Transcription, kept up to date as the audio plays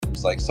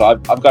years. Like, so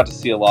I've got to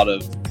see a lot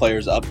of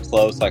players up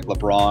close, like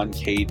LeBron,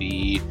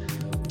 KD,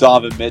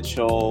 Donovan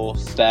Mitchell,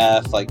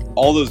 Steph, like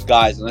all those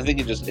guys. And I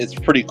think it's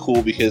pretty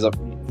cool because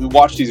we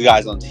watch these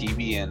guys on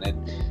TV, and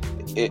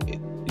it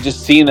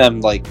just seeing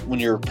them like when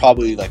you're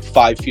probably like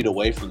 5 feet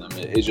away from them,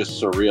 it's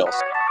just surreal.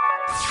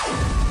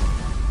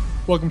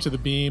 Welcome to the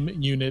Beam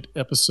Unit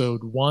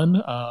episode 1.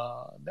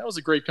 That was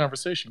a great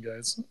conversation,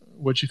 guys.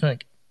 What'd you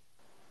think?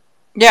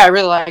 Yeah, I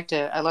really liked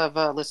it. I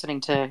love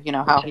listening to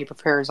how he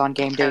prepares on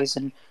game days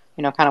and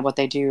kind of what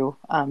they do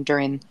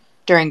during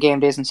game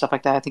days and stuff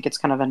like that. I think it's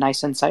kind of a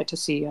nice insight to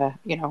see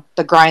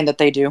the grind that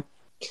they do.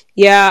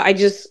 Yeah, I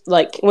just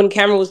like when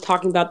Cameron was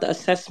talking about the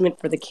assessment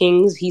for the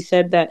Kings, he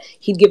said that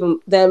he'd give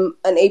them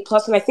an A+,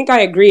 and I think I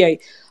agree.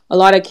 A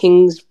lot of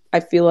Kings, I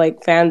feel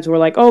like fans were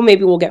like, oh,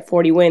 maybe we'll get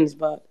 40 wins,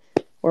 but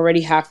we're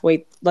already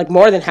halfway, like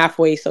more than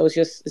halfway. So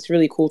it's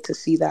really cool to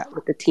see that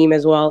with the team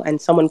as well,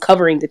 and someone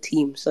covering the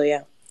team. So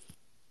yeah.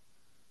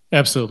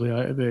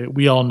 Absolutely.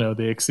 We all know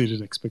they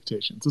exceeded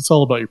expectations. It's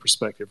all about your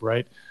perspective,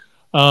 right?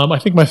 I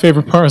think my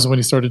favorite part is when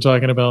he started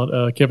talking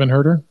about Kevin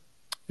Huerter,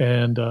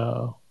 and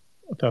I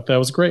thought that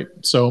was great.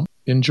 So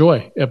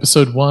enjoy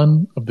episode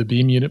 1 of the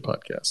Beam Unit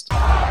podcast. A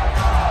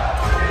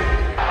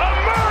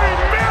Murray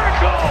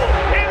miracle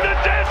in the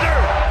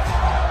desert.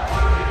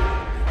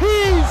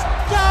 He's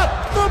got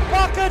the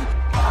bucket.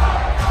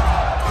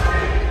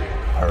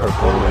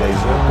 Purple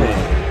laser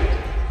beam.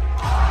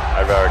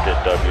 I'd rather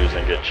get W's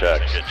and get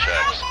checks.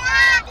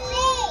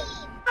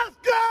 Let's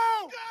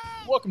go.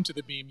 Welcome to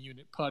the Beam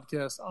Unit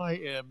podcast. I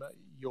am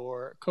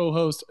your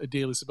co-host,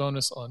 Daily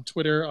Sabonis on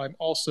Twitter. I'm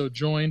also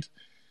joined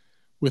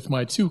with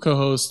my 2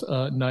 co-hosts,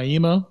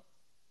 Naima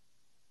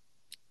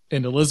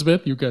and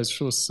Elizabeth. You guys are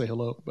supposed to say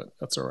hello, but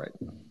that's all right.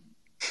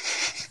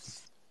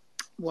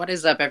 What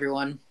is up,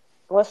 everyone?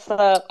 What's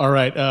up? All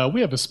right.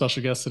 We have a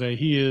special guest today.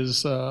 He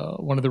is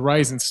one of the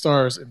rising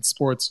stars in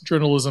sports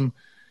journalism,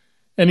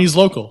 and he's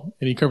local,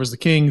 and he covers the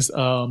Kings.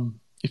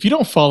 If you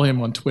don't follow him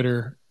on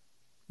Twitter,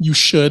 you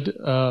should,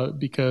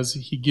 because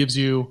he gives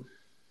you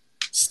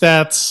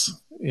stats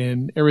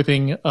and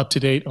everything up to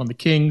date on the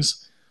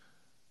Kings.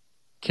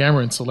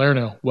 Cameron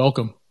Salerno,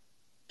 welcome.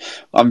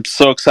 I'm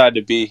so excited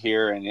to be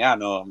here, and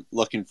I'm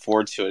looking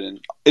forward to it. And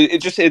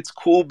it's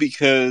cool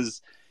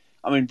because,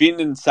 I mean, being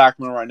in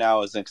Sacramento right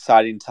now is an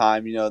exciting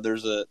time.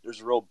 There's a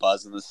real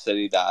buzz in the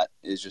city that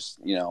is just,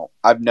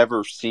 I've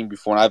never seen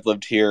before, and I've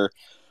lived here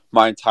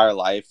my entire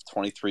life,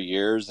 23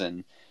 years,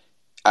 and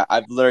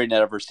I've literally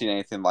never seen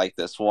anything like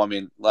this. Well, I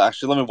mean,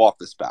 actually, let me walk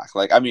this back.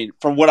 Like, I mean,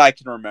 from what I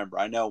can remember,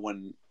 I know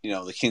when,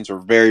 the Kings were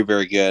very,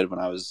 very good when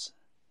I was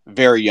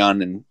very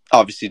young and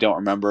obviously don't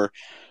remember.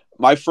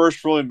 My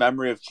first really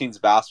memory of Kings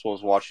basketball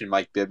was watching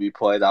Mike Bibby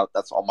play.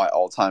 That's all my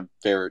all-time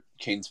favorite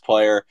Kings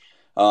player.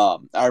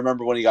 I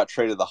remember when he got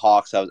traded to the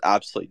Hawks, I was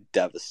absolutely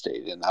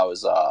devastated. And that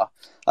was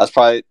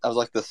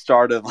like the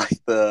start of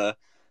like the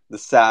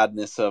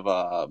sadness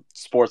of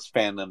sports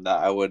fandom that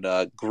I would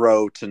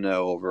grow to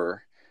know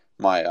over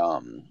my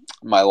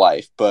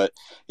life. But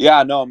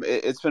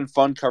it's been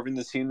fun covering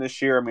the team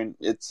this year. I mean,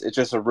 it's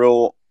just a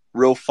real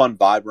fun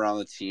vibe around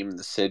the team and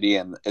the city,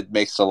 and it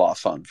makes it a lot of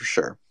fun for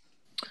sure.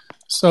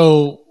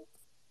 So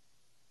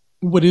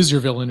what is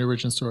your villain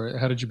origin story?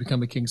 How did you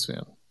become a Kings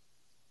fan?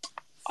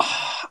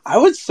 I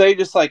would say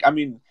just like, I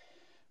mean,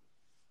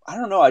 I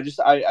don't know.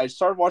 I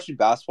started watching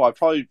basketball.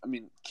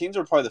 Kings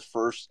are probably the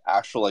first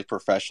actual like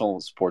professional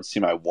sports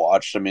team I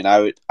watched. I mean,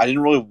 I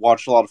didn't really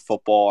watch a lot of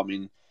football. I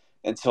mean,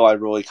 until I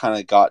really kind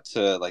of got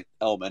to like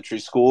elementary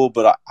school,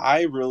 but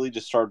I really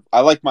just started. I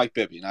like Mike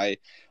Bibby, and I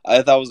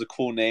thought that was a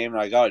cool name, and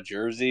I got a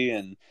jersey,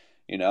 and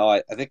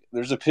I think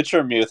there's a picture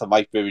of me with a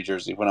Mike Bibby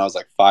jersey when I was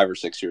like 5 or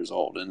 6 years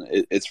old,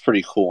 and it's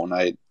pretty cool. And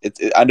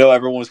I know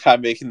everyone was kind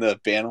of making the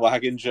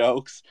bandwagon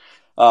jokes,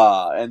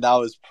 and that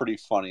was pretty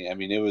funny. I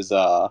mean, it was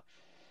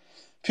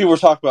people were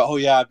talking about, oh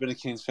yeah, I've been a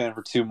Kings fan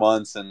for 2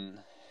 months, and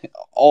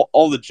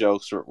all the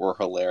jokes were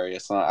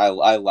hilarious, and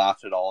I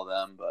laughed at all of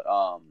them, but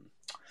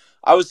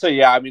I would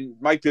say, I mean,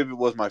 Mike Bibby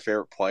was my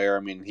favorite player. I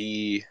mean,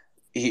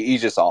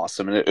 he's just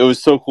awesome. And it was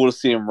so cool to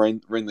see him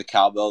ring the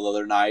cowbell the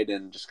other night.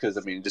 And just because,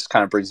 I mean, it just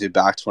kind of brings me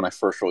back to when I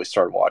first really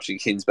started watching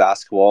Kings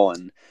basketball.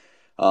 And,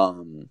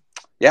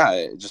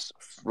 it's just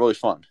really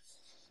fun.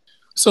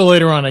 So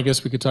later on, I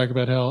guess we could talk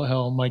about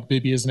how Mike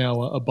Bibby is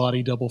now a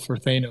body double for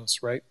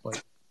Thanos, right?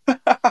 Like,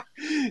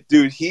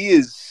 dude, he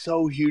is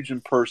so huge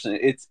in person.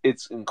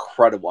 It's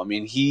incredible. I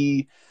mean,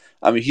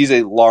 he's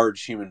a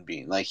large human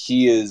being. Like,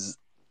 he is...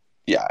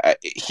 Yeah,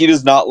 he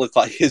does not look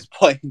like his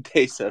playing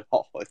days at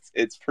all.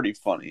 It's pretty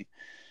funny.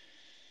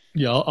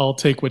 Yeah, I'll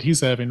take what he's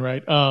having,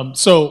 right?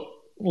 So,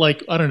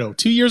 like, I don't know,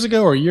 2 years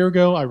ago or a year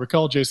ago, I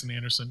recall Jason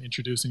Anderson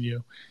introducing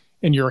you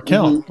in your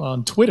account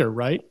on Twitter,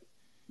 right?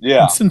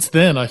 Yeah. And since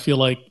then, I feel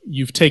like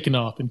you've taken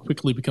off and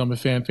quickly become a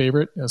fan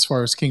favorite as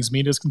far as Kings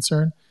media is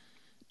concerned.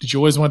 Did you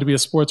always want to be a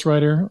sports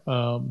writer?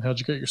 How'd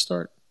you get your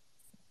start?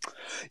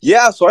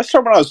 Yeah, so I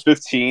started when I was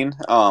 15.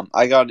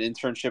 I got an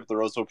internship at the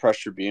Roseville Press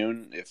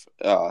Tribune. If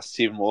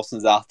Stephen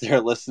Wilson's out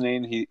there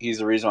listening, he's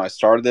the reason I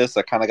started this.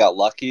 I kind of got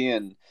lucky,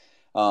 and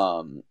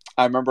I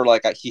remember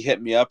like he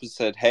hit me up and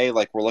said, "Hey,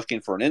 like we're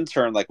looking for an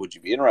intern. Like, would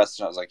you be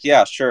interested?" And I was like,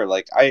 "Yeah, sure."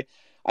 Like I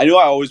knew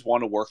I always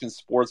wanted to work in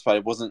sports, but I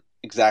wasn't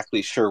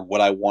exactly sure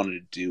what I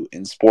wanted to do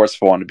in sports.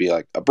 If I wanted to be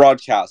like a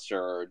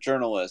broadcaster or a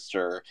journalist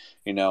or,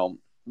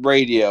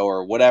 radio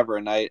or whatever.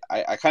 And I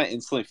kind of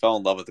instantly fell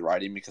in love with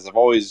writing because I've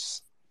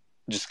always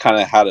just kind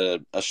of had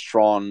a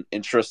strong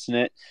interest in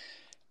it.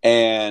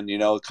 And,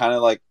 kind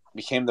of like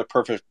became the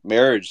perfect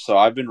marriage. So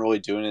I've been really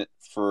doing it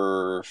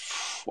for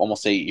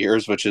almost 8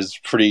 years, which is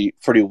pretty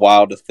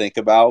wild to think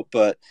about.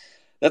 But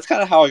that's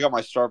kind of how I got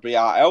my start. But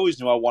yeah, I always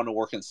knew I wanted to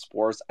work in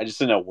sports. I just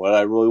didn't know what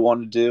I really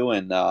wanted to do.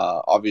 And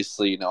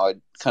obviously, I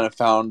kind of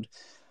found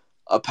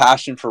a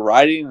passion for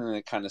writing, and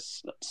it kind of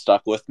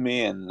stuck with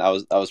me, and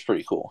that was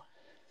pretty cool.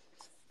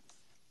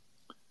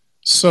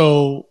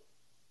 So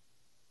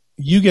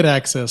you get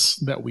access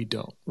that we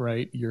don't,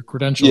 right? Your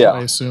credentials, Yeah.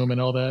 I assume,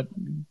 and all that.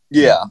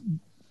 Yeah.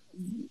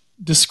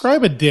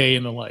 Describe a day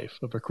in the life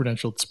of a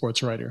credentialed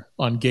sports writer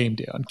on game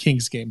day, on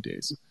Kings game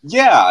days.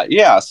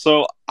 Yeah.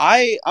 So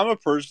I'm a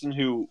person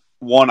who,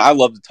 one, I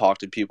love to talk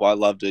to people. I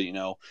love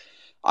to,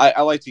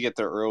 I like to get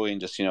there early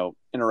and just,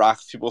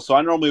 interact with people. So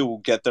I normally will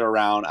get there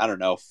around, I don't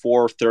know,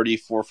 4:30,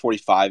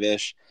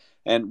 4:45-ish.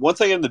 And once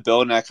I get in the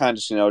building, I kind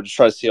of just, just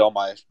try to see all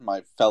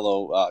my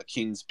fellow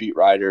Kings beat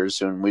writers,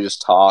 and we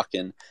just talk.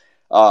 And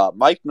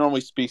Mike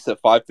normally speaks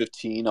at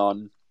 5:15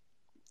 on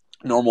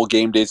normal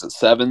game days at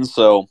 7.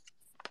 So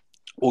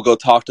we'll go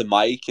talk to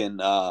Mike, and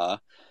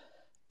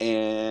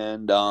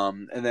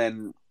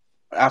then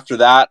after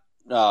that,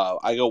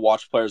 I go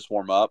watch players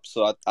warm up.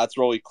 So that's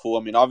really cool.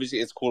 I mean, obviously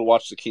it's cool to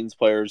watch the Kings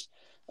players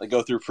like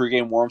go through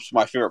pregame warm-ups.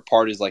 My favorite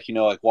part is like,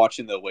 like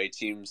watching the away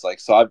teams. Like,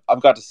 so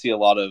I've got to see a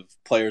lot of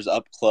players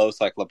up close,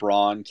 like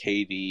LeBron,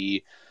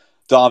 KD,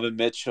 Donovan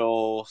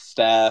Mitchell,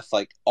 Steph,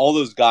 like all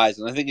those guys.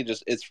 And I think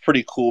it's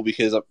pretty cool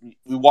because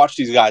we watch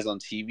these guys on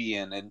TV,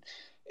 and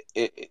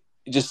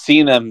just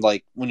seeing them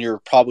like when you're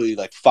probably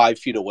like 5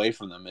 feet away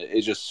from them,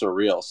 it's just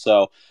surreal.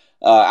 So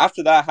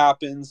after that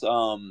happens,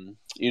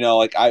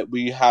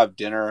 we have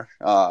dinner.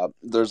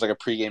 There's like a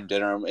pregame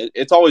dinner.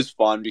 It's always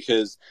fun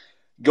because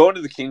going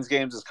to the Kings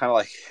games is kind of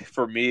like,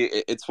 for me,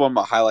 it's one of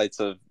my highlights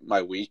of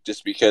my week,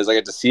 just because I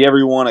get to see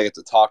everyone, I get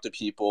to talk to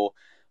people,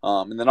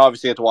 and then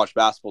obviously I get to watch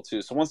basketball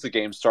too. So once the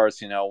game starts,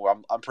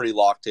 I'm pretty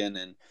locked in.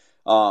 And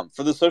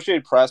for the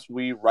Associated Press,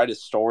 we write a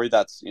story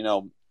that's,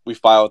 we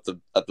file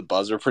at the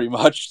buzzer pretty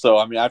much. So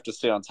I mean, I have to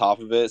stay on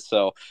top of it.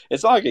 So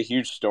it's not like a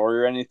huge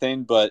story or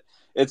anything, but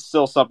it's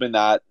still something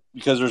that,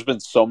 because there's been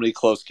so many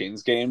close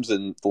Kings games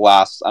in the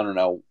last, I don't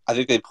know, I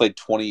think they played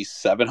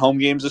 27 home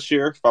games this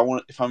year,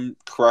 if I'm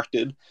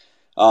corrected.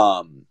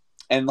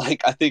 And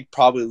like, I think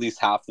probably at least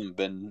half of them have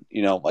been,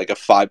 like a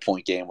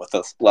 5-point game with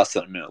less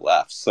than a minute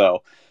left.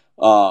 So,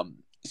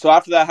 so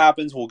after that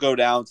happens, we'll go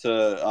down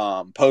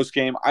to post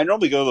game. I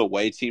normally go to the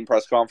away team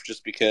press conference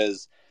just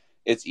because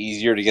it's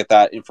easier to get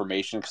that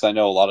information, because I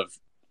know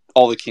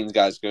all the Kings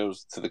guys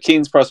goes to the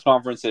Kings press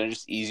conference, and it's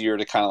just easier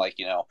to kind of like,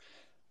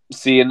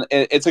 see. And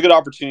it's a good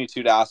opportunity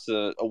too to ask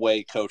the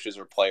away coaches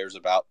or players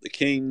about the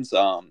Kings.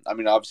 I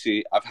mean,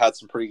 obviously I've had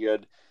some pretty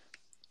good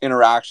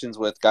interactions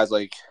with guys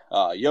like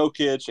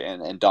Jokic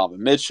and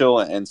Donovan Mitchell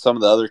and some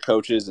of the other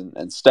coaches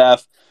and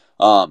Steph.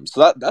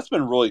 So that's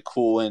been really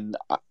cool. And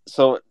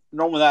so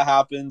normally that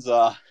happens,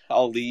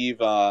 I'll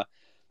leave.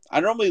 I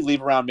normally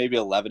leave around maybe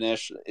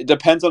 11-ish. It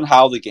depends on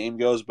how the game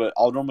goes, but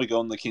I'll normally go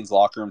in the Kings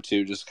locker room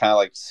too, just kind of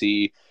like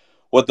see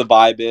what the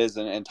vibe is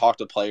and talk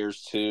to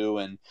players too.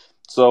 And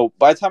so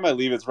by the time I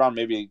leave, it's around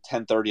maybe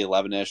 10:30,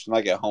 11-ish, and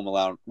I get home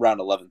around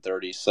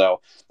 11:30.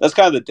 So that's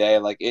kind of the day.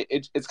 Like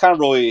it's kind of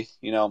really,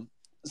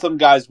 some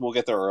guys will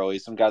get there early.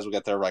 Some guys will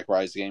get there right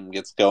as the game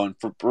gets going.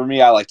 For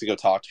me, I like to go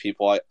talk to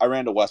people. I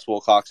ran to Wes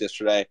Wilcox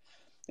yesterday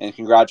and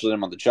congratulated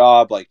him on the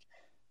job. Like,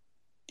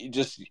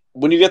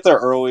 when you get there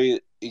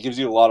early, it gives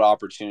you a lot of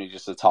opportunity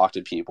just to talk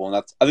to people.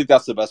 And I think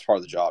that's the best part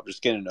of the job,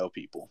 just getting to know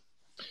people.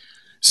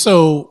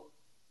 So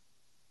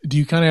do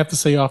you kind of have to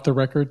say off the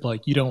record,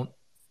 like you don't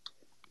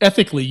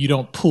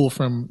pull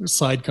from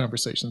side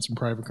conversations, from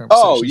private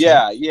conversations? Oh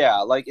yeah. Right? Yeah.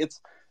 Like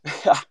it's,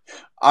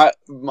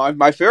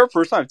 my favorite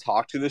person I've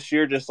talked to this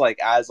year, just like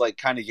as like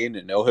kind of getting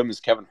to know him,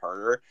 is Kevin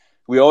Herter.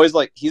 We always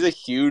he's a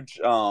huge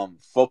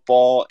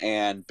football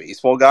and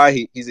baseball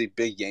guy. He's a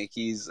big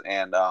Yankees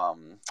and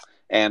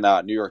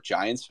New York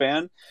Giants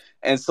fan.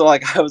 And so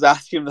like I was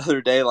asking him the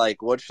other day,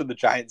 like, what should the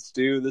Giants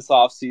do this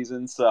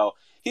offseason? So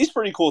he's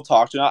pretty cool to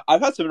talk to.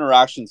 I've had some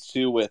interactions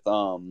too with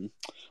De'Aaron,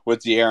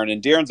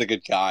 and De'Aaron's a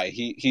good guy.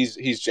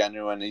 He's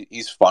genuine.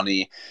 He's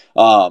funny.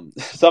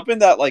 Something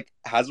that like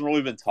hasn't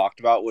really been talked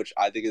about, which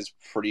I think is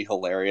pretty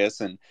hilarious.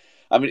 And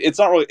I mean, it's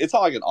not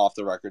like an off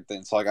the record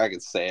thing, so like I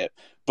could say it.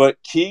 But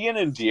Keegan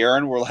and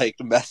De'Aaron were like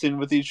messing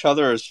with each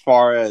other as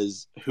far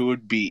as who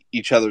would beat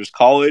each other's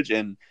college,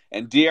 and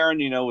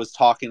De'Aaron, was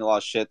talking a lot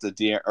of shit to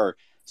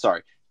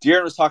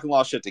De'Aaron was talking a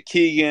lot of shit to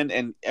Keegan,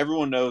 and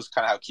everyone knows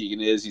kind of how Keegan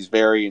is. He's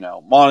very,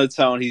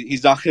 monotone.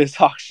 He's not going to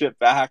talk shit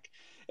back.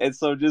 And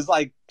so just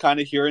like kind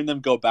of hearing them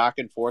go back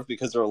and forth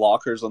because their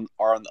lockers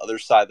are on the other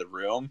side of the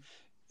room,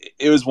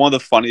 it was one of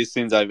the funniest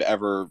things I've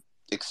ever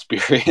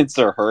experienced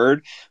or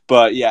heard.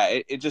 But yeah,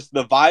 it just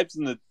the vibes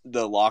in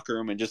the locker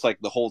room and just like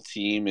the whole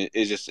team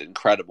is just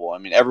incredible. I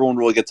mean, everyone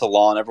really gets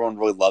along. Everyone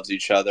really loves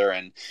each other.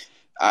 And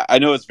I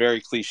know it's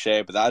very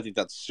cliche, but I think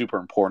that's super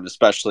important,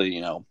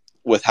 especially,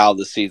 with how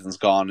the season's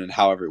gone and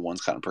how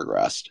everyone's kind of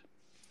progressed.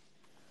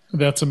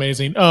 That's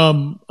amazing. I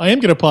am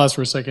going to pause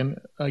for a second.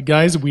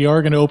 Guys, we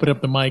are going to open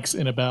up the mics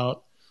in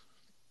about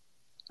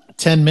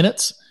 10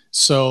 minutes.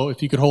 So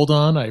if you could hold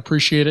on, I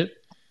appreciate it.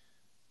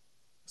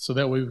 So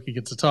that way we can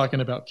get to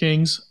talking about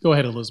Kings. Go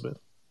ahead, Elizabeth.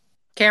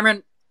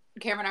 Cameron,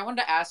 I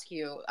wanted to ask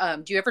you,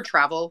 do you ever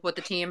travel with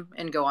the team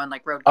and go on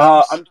like road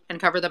games and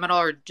cover them at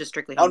all, or just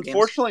strictly home games?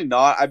 Unfortunately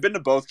not. I've been to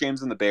both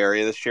games in the Bay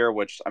Area this year,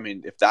 which, I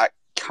mean, if that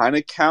kind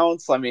of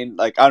counts, I mean,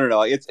 like, I don't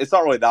know. It's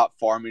not really that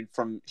far. I mean,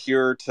 from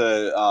here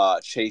to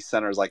Chase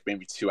Center is like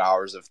maybe 2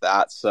 hours of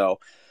that. So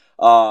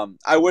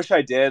I wish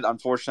I did.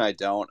 Unfortunately, I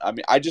don't. I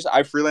mean,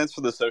 I freelance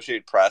for the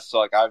Associated Press. So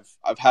like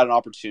I've had an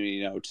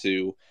opportunity,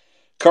 to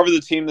cover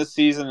the team this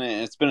season,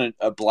 and it's been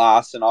a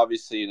blast. And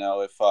obviously,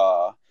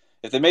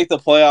 if they make the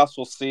playoffs,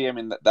 we'll see. I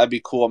mean, that'd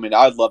be cool. I mean,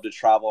 I'd love to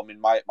travel. I mean,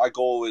 my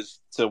goal is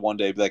to one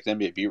day be like an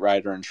NBA beat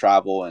writer and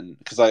travel. And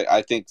because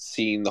I think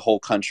seeing the whole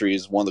country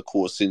is one of the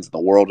coolest things in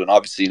the world. And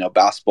obviously,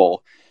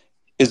 basketball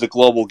is a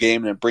global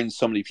game and it brings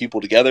so many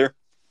people together.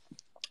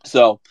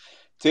 So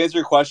to answer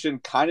your question,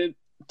 kind of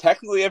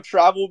technically I've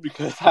traveled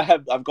because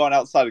I've gone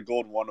outside of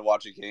Golden One to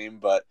watch a game.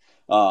 But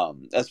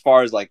as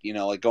far as like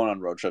going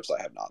on road trips,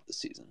 I have not this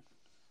season.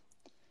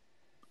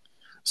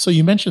 So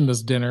you mentioned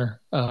this dinner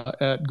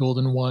at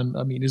Golden One.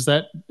 I mean,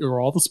 are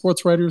all the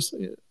sports writers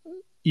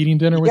eating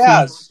dinner with you?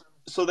 Yes.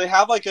 So they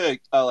have like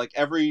like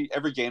every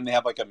game they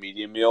have like a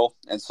media meal,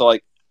 and so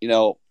like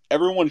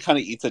everyone kind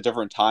of eats at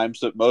different times.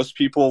 So most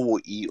people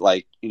will eat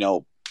like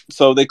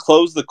so they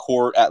close the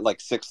court at like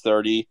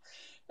 6:30,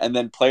 and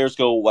then players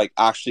go like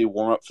actually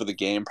warm up for the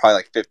game probably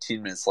like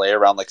 15 minutes later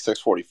around like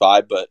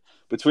 6:45. But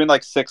between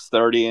like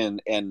 6:30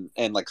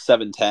 and like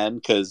 7:10,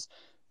 because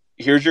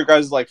here's your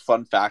guys' like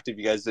fun fact if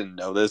you guys didn't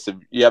know this, if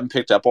you haven't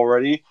picked up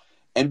already,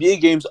 NBA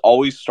games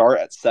always start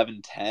at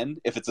 7:10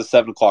 if it's a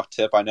 7:00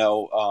 tip. I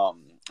know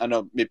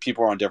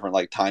people are on different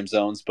like time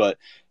zones, but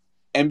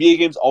NBA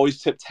games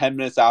always tip 10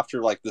 minutes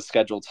after like the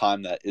scheduled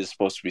time that is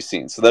supposed to be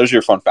seen. So there's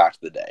your fun fact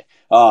of the day.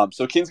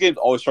 So Kings games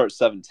always start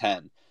at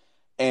 7:10,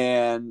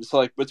 and so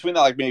like between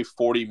that like maybe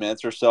 40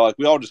 minutes or so, like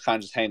we all just kind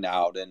of just hang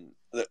out, and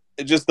the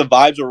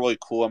vibes are really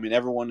cool. I mean,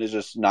 everyone is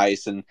just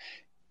nice, and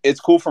it's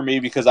cool for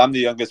me because I'm the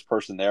youngest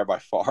person there by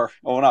far.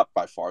 Well, not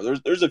by far.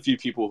 There's a few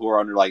people who are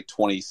under like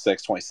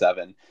 26,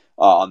 27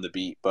 on the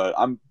beat, but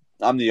I'm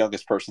the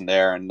youngest person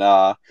there, and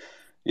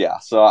yeah.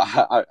 So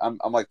I'm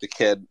like the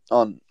kid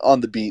on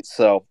the beat.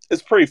 So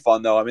it's pretty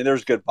fun though. I mean,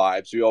 there's good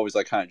vibes. We always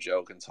like kind of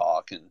joke and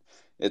talk, and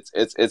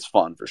it's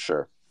fun for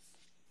sure.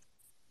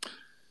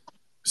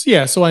 So,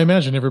 yeah. So I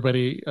imagine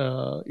everybody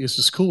is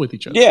just cool with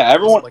each other. Yeah,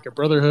 everyone like a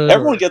brotherhood.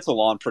 Everyone gets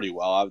along pretty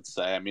well, I would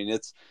say. I mean,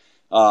 it's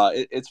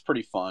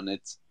pretty fun.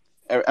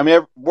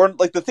 We're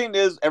like, the thing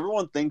is,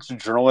 everyone thinks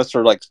journalists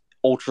are like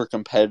ultra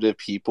competitive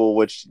people,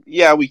 which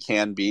yeah, we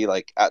can be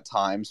like at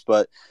times,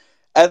 but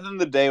at the end of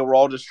the day, we're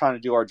all just trying to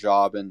do our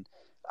job, and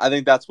I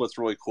think that's what's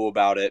really cool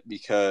about it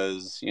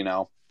because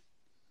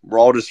we're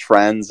all just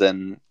friends,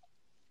 and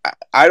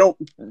I don't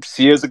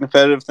see it as a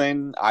competitive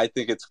thing. I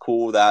think it's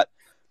cool that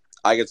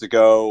I get to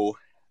go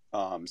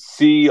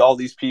see all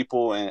these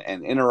people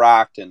and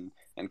interact and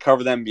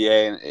cover the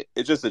NBA, and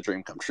it's just a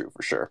dream come true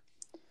for sure.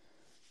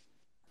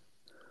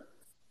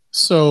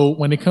 So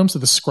when it comes to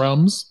the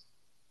scrums,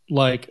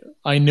 like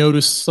I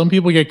noticed some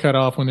people get cut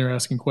off when they're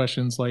asking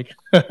questions. Like,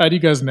 how do you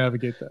guys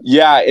navigate that?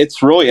 Yeah,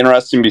 it's really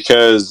interesting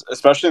because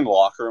especially in the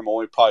locker room,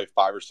 only probably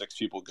 5 or 6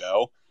 people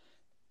go,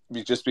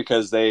 just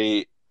because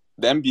the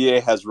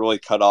NBA has really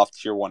cut off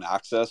tier 1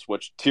 access,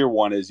 which tier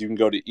 1 is you can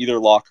go to either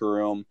locker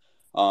room,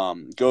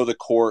 go to the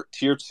court.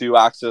 Tier 2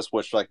 access,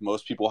 which like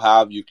most people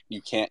have, you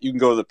can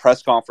go to the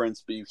press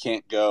conference, but you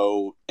can't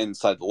go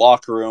inside the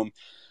locker room.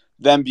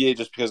 The NBA,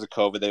 just because of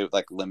COVID, they would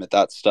like limit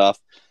that stuff.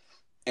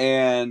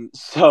 And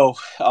so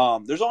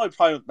there's only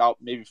probably about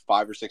maybe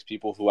 5 or 6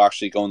 people who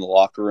actually go in the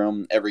locker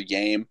room every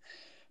game.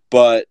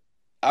 But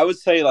I would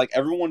say like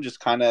everyone just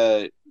kind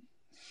of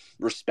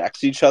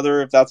respects each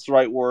other, if that's the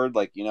right word.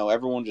 Like,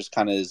 everyone just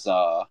kind of is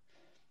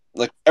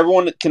like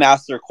everyone can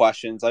ask their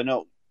questions. I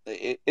know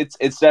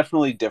it's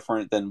definitely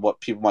different than what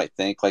people might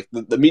think. Like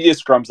the media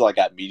scrums like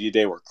at media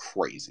day were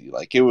crazy.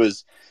 Like it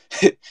was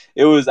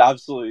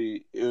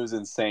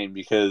insane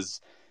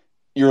because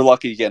you're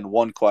lucky to get in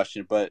one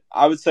question. But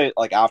I would say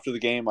like after the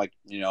game, like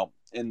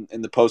in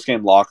the post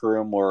game locker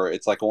room where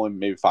it's like only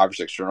maybe 5 or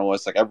 6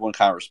 journalists, like everyone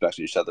kind of respects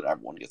each other and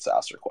everyone gets to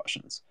ask their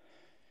questions.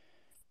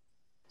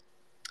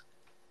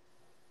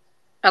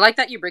 I like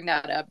that you bring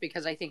that up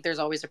because I think there's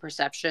always a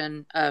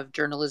perception of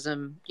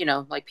journalism,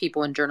 like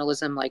people in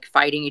journalism, like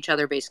fighting each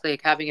other, basically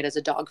like having it as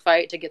a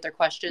dogfight to get their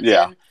questions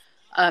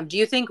in. Do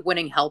you think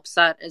winning helps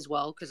that as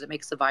well? Because it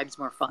makes the vibes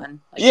more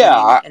fun. Like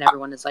and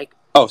everyone is like,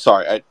 oh,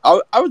 sorry.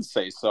 I would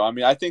say so. I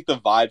mean, I think the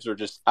vibes are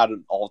just at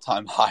an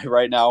all-time high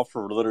right now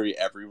for literally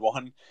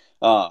everyone.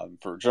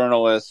 for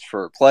journalists,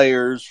 for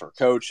players, for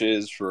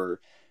coaches, for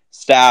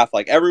staff.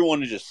 Like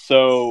everyone is just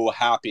so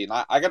happy. And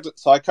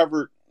I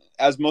covered,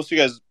 as most of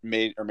you guys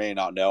may or may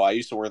not know, I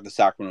used to work at the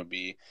Sacramento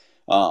Bee.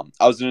 I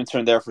was an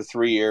intern there for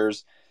 3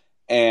 years,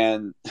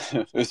 and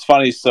it was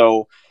funny.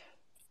 So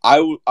I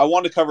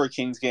wanted to cover a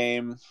Kings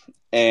game,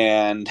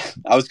 and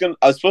I was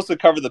supposed to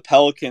cover the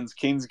Pelicans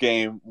Kings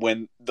game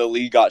when the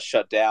league got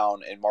shut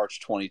down in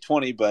March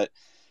 2020, but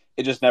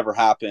it just never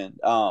happened.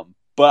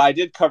 But I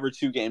did cover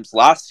 2 games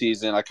last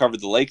season. I covered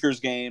the Lakers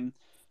game,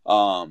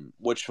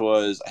 which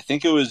was, I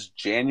think it was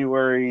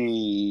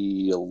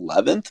January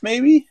 11th,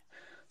 maybe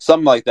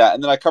something like that.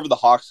 And then I covered the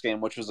Hawks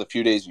game, which was a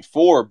few days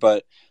before.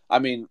 But I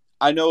mean,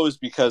 I know it was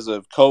because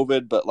of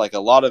COVID, but like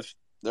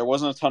there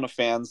wasn't a ton of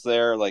fans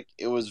there. Like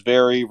it was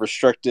very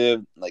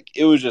restrictive. Like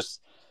it was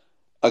just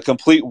a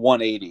complete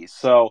 180.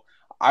 So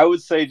I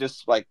would say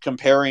just like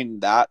comparing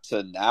that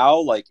to now,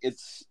 like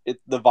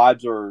the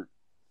vibes are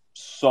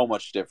so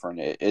much different.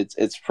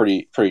 It's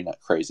pretty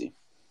crazy.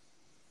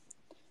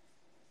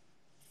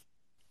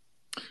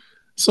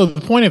 So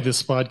the point of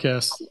this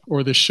podcast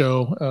or this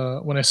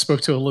show, when I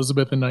spoke to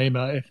Elizabeth and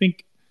Naima, I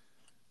think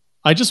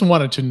I just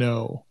wanted to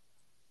know,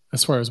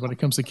 as far as when it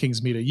comes to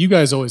Kings Media, you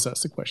guys always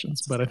ask the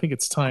questions, but I think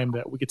it's time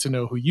that we get to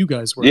know who you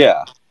guys were.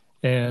 Yeah.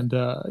 And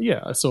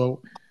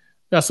so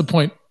that's the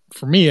point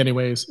for me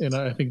anyways. And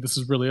I think this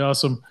is really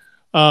awesome.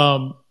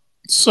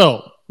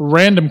 So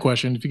random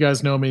question. If you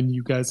guys know me and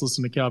you guys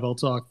listen to Cowbell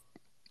Talk,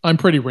 I'm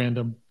pretty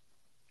random.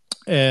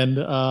 And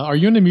are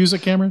you into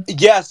music, Cameron?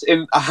 Yes,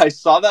 and I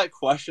saw that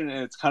question,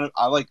 and it's kind of,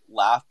 I like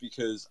laugh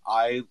because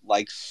I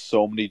like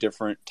so many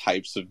different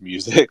types of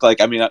music. Like,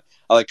 I mean, I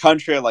like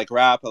country, I like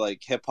rap, I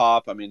like hip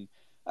hop. I mean,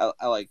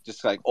 I like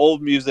just like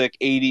old music,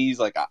 80s.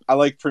 Like, I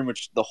like pretty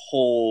much the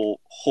whole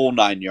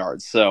 9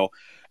 yards. So,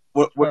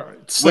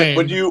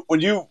 when you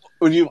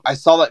I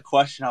saw that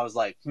question, I was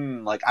like,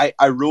 like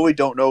I really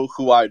don't know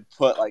who I'd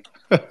put. Like,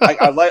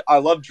 I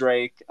love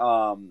Drake.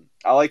 I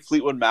like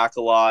Fleetwood Mac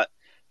a lot.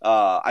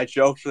 I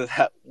joked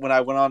that when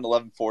I went on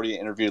 1140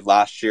 and interviewed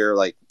last year,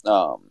 like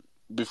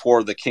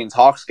before the Kings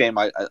Hawks game,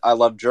 I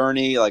love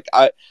Journey. Like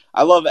I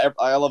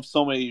love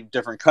so many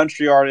different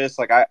country artists.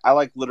 Like I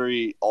like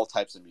literally all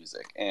types of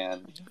music.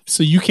 And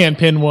so you can't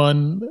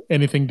pin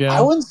anything down.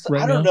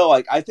 I don't know.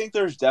 Like I think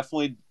there's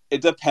definitely,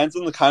 it depends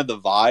on the kind of the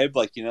vibe.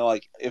 Like, you know,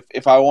 like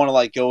if I want to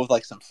like go with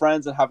like some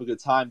friends and have a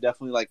good time,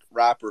 definitely like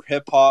rap or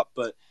hip hop.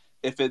 But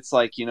if it's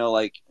like, you know,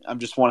 like I'm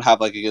just want to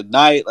have like a good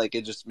night, like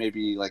it just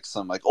maybe like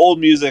some like old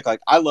music. Like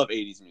I love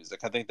 80s music.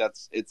 I think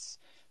it's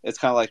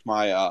kind of like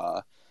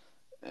my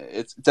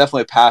it's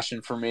definitely a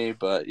passion for me.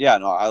 But yeah,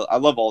 no, I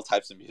love all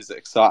types of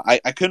music. So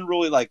I couldn't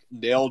really like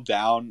nail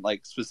down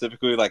like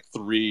specifically like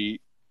 3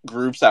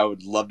 groups I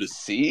would love to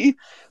see,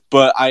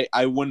 but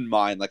I wouldn't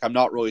mind. Like I'm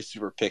not really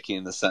super picky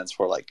in the sense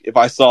where like if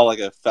I saw like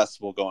a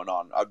festival going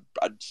on,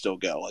 I'd still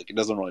go. Like it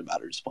doesn't really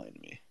matter who's playing to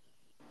me.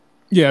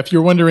 Yeah, if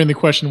you're wondering, the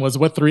question was,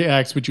 what 3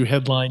 acts would you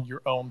headline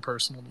your own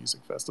personal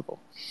music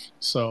festival?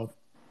 So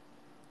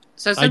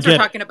since we're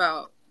talking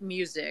about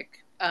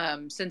music,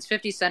 since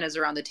 50 Cent is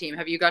around the team,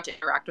 have you got to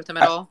interact with him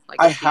at all?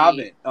 Like, I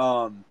haven't,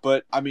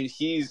 but I mean,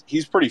 he's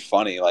pretty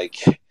funny. Like,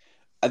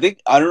 I don't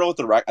know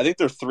what I think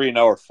they're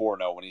 3-0 or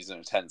 4-0 when he's in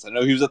attendance. I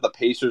know he was at the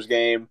Pacers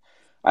game.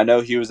 I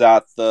know he was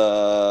at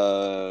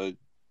the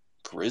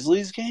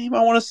Grizzlies game.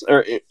 I want to,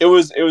 or it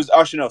was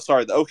actually no,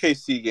 sorry, the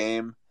OKC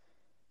game.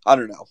 I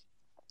don't know.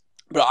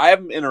 But I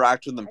haven't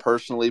interacted with him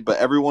personally, but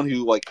everyone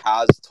who like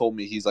has told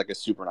me he's like a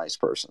super nice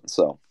person.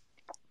 So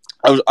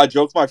I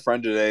joked with my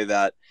friend today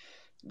that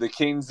the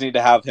Kings need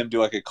to have him do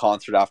like a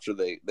concert after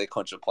they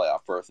clinch a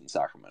playoff berth in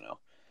Sacramento.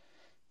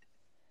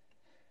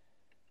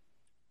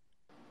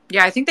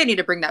 Yeah, I think they need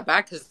to bring that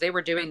back because they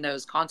were doing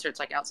those concerts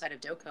like outside of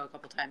Doco a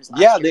couple times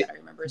last year. I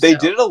remember. They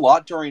did it a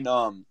lot during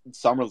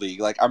Summer League.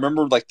 Like I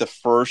remember like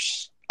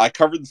I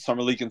covered the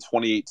Summer League in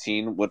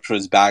 2018, which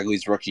was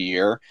Bagley's rookie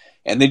year,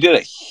 and they did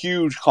a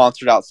huge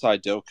concert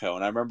outside Doco.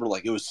 And I remember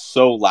like it was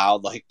so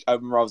loud. Like I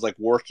remember I was like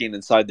working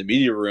inside the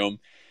media room,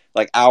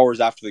 like hours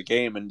after the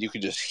game, and you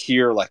could just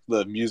hear like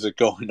the music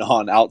going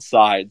on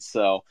outside.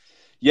 So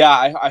yeah,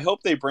 I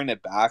hope they bring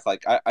it back.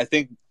 Like I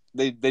think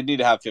they need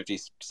to have 50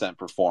 Cent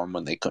perform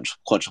when they clinch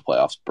a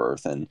playoffs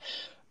berth. And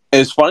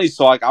it's funny.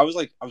 So like I was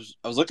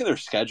looking at their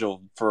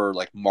schedule for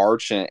like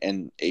March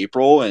and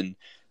April, and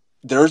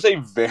there's a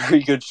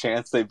very good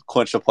chance they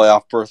clinch a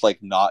playoff berth,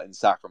 like not in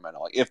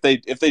Sacramento. Like if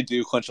they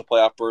do clinch a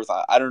playoff berth,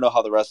 I don't know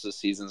how the rest of the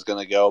season is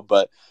going to go,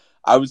 but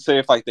I would say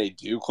if like they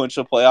do clinch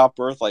a playoff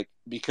berth, like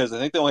because I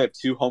think they only have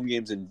 2 home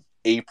games in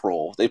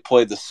April. They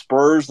play the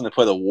Spurs and they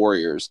play the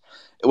Warriors,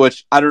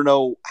 which I don't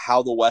know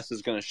how the West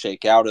is going to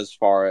shake out as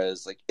far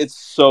as like it's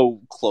so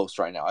close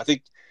right now. I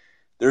think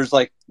there's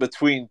like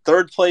between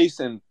 3rd place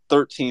and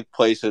 13th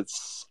place,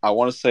 I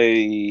want to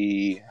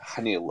say,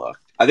 I need to look.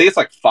 I think it's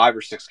like 5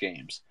 or 6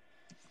 games.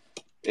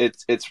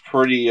 It's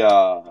pretty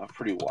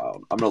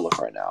wild. I'm gonna look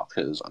right now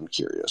because I'm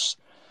curious.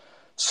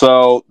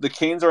 So the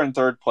Canes are in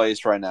 3rd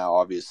place right now,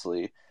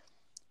 obviously,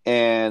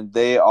 and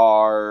they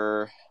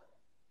are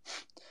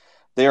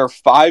They are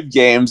 5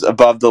 games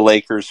above the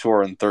Lakers, who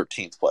are in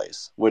 13th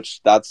place,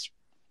 which that's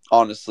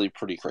honestly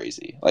pretty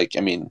crazy. Like,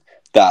 I mean,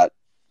 that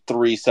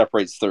 3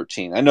 separates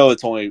 13. I know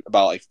it's only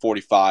about like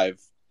 45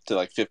 to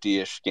like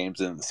 50-ish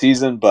games in the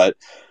season, but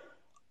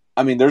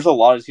I mean, there's a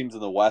lot of teams in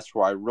the West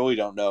where I really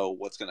don't know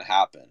what's going to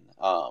happen.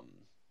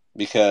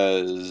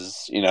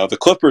 Because, the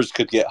Clippers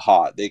could get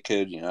hot. They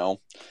could,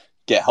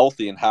 get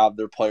healthy and have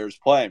their players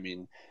play. I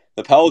mean,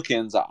 the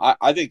Pelicans,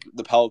 I think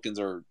the Pelicans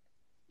are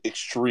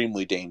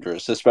extremely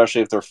dangerous,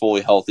 especially if they're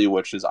fully healthy,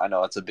 which is, I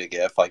know it's a big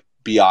if. Like,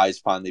 BI is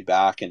finally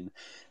back, and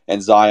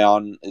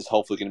Zion is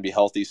hopefully going to be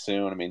healthy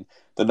soon. I mean,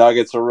 the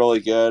Nuggets are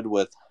really good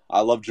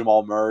I love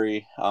Jamal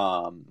Murray.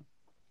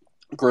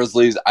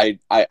 Grizzlies,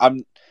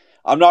 I'm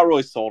not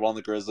really sold on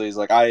the Grizzlies.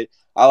 Like, I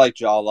like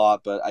Ja a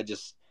lot, but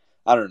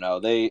I don't know.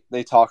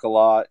 They talk a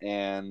lot,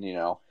 and,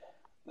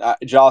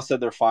 Ja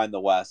said they're fine in the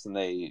West, and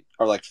they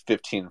are like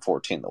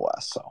 15-14 in the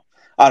West. So,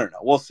 I don't know.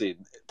 We'll see.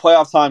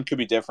 Playoff time could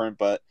be different,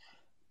 but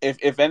if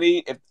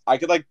I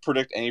could like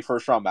predict any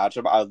first round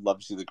matchup, I'd love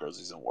to see the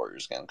Grizzlies and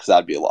Warriors again, because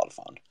that'd be a lot of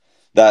fun.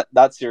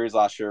 That series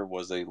last year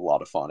was a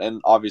lot of fun, and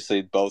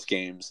obviously both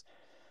games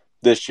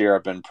this year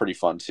have been pretty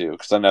fun too,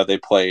 because I know they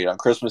played on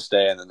Christmas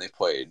Day and then they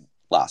played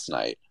last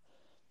night.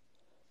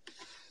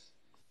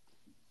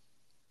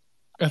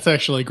 That's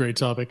actually a great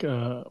topic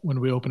when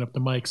we open up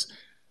the mics.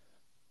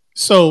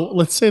 So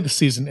let's say the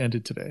season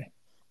ended today,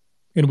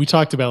 and we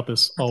talked about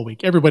this all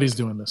week. Everybody's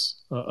doing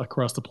this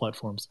across the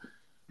platforms.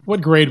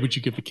 What grade would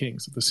you give the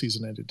Kings if the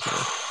season ended today?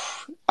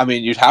 I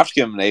mean, you'd have to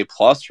give them an A+,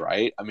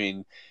 right? I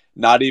mean,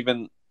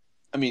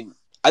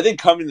 I think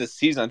coming this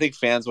season, I think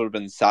fans would have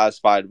been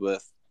satisfied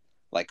with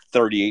like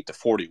 38 to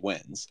 40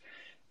 wins.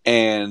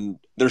 And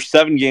there's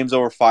 7 games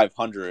over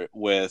 500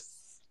 with,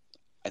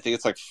 I think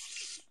it's like,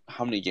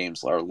 how many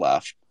games are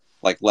left?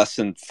 Like less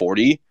than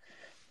 40?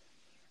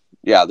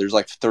 Yeah, there's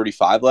like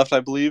 35 left, I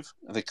believe.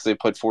 I think because they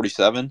played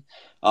 47.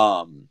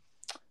 I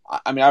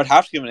mean, I would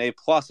have to give them an A+.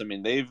 I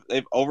mean, they've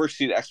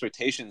overexceeded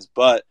expectations,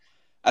 but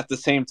at the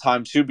same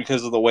time, too,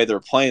 because of the way they're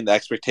playing, the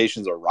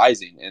expectations are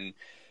rising. And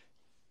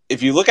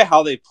if you look at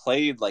how they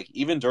played, like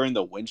even during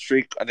the win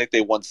streak, I think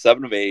they won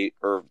 7 of 8,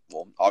 or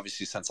well,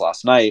 obviously since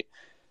last night,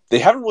 they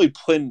haven't really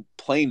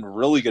playing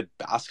really good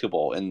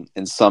basketball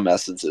in some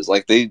essences.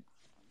 Like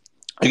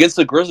against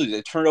the Grizzlies,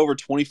 they turned over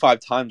 25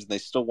 times and they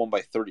still won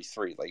by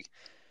 33. Like,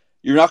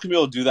 you're not going to be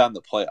able to do that in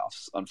the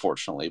playoffs,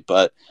 unfortunately.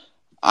 But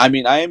I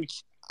mean, I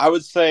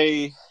would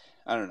say,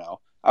 I don't know.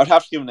 I would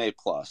have to give them an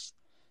A+.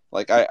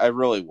 Like, I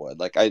really would.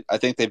 Like, I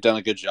think they've done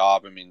a good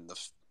job. I mean, the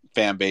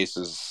fan base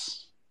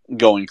is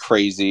going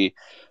crazy.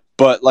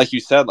 But like you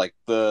said, like,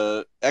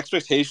 the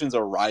expectations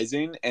are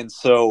rising. And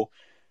so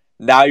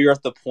now you're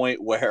at the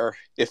point where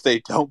if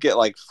they don't get,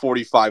 like,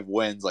 45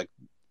 wins, like,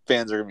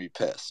 fans are going to be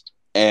pissed.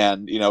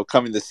 And,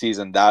 coming this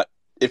season, that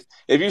if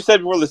you said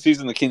before the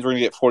season the Kings were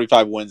going to get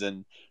 45 wins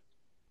and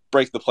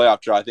break the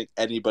playoff draw, I think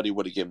anybody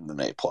would have given them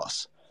an A+.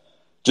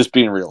 Just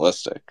being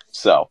realistic.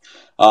 So,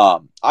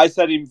 I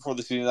said even before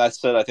the season, I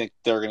think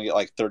they're going to get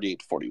like 38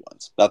 to 40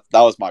 wins. That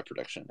was my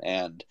prediction.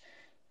 And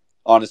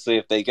honestly,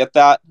 if they get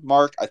that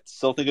mark, I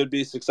still think it would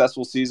be a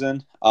successful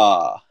season.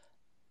 But,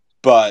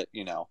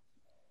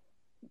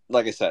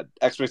 like I said,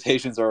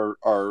 expectations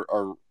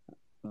are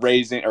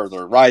raising, or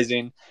they're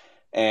rising.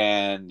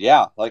 And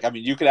yeah, like, I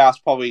mean, you could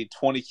ask probably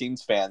 20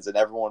 Kings fans and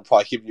everyone would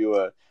probably give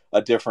you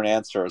a different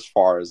answer as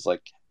far as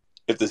like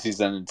if the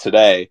season ended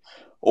today,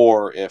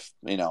 or if,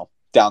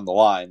 down the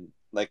line,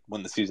 like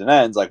when the season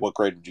ends, like what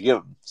grade would you give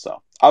them?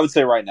 So I would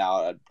say right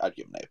now I'd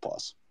give them an A+.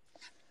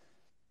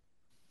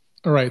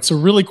 All right, so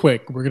really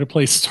quick, we're going to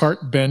play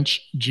start,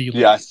 bench, G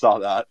League. Yeah, I saw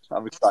that.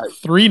 I'm excited.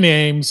 3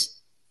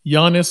 names: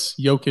 Giannis,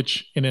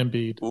 Jokic, and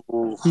Embiid.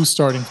 Ooh, who's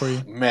starting for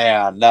you?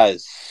 Man, that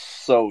is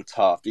so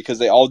tough because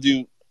they all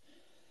do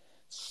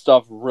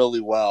stuff really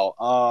well.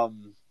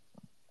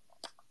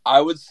 I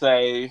would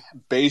say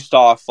based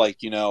off like,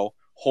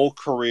 whole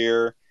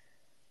career,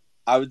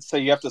 I would say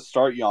you have to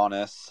start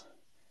Giannis.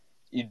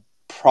 You'd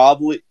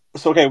probably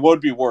okay, what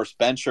would be worse,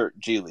 bench or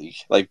G League?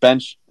 Like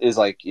bench is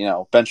like,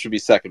 bench should be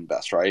second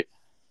best, right?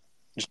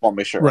 Just want to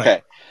make sure. Right.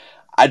 Okay.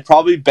 I'd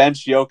probably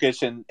bench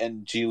Jokic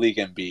and G League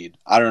Embiid.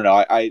 I don't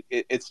know.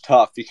 It's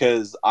tough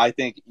because I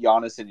think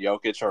Giannis and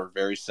Jokic are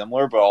very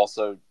similar, but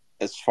also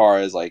as far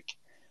as like,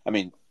 I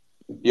mean,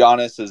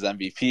 Giannis is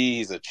MVP,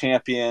 he's a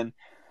champion.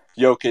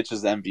 Jokic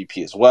is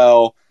MVP as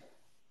well.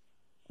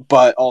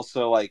 But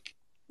also like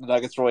the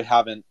Nuggets really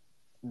haven't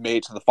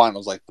made to the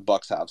finals like the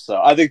Bucks have. So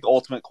I think the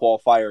ultimate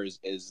qualifier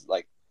is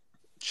like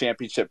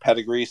championship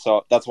pedigree.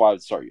 So that's why I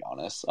would start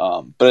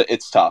Giannis. But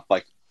it's tough.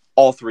 Like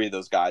all 3 of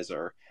those guys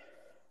are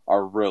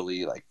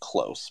really like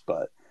close,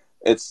 but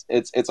it's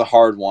a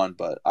hard one.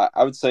 But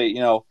I would say,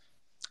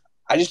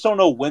 I just don't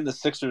know when the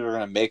Sixers are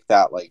going to make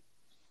that like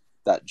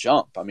that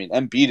jump. I mean,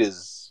 Embiid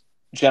is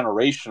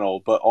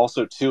generational, but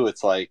also too,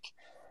 it's like,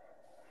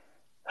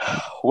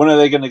 when are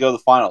they going to go to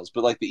the finals?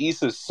 But like the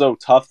East is so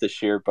tough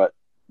this year, but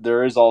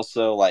there is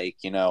also like,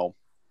 3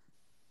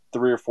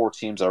 or 4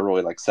 teams that are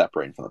really like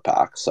separating from the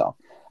pack. So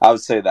I would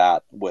say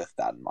that with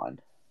that in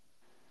mind.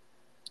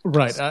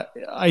 Right.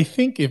 I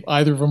think if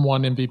either of them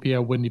won MVP, I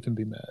wouldn't even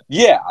be mad.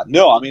 Yeah,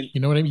 no, I mean,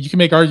 You know what I mean? You can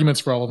make arguments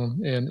for all of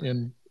them,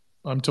 and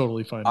I'm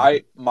totally fine with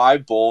it. my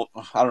bold.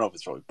 I don't know if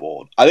it's really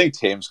bold. I think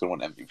Tatum's going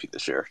to win MVP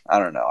this year. I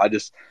don't know.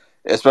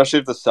 Especially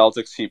if the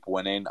Celtics keep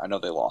winning. I know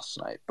they lost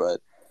tonight,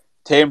 but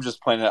Tatum's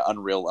just playing at an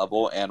unreal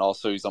level, and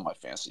also he's on my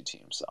fantasy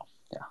team. So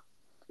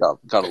yeah,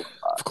 got to.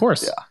 Of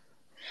course. Yeah.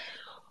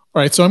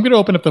 All right, so I'm going to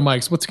open up the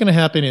mics. What's going to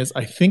happen is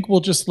I think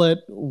we'll just let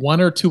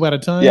one or two at a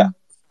time. Yeah.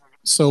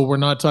 So we're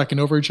not talking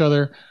over each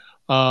other.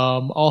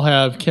 I'll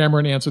have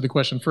Cameron answer the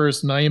question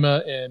first.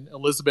 Naima and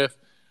Elizabeth,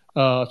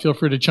 feel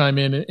free to chime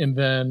in. And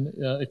then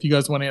if you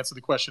guys want to answer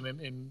the question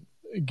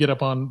and get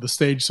up on the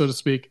stage, so to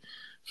speak,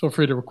 feel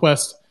free to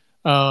request.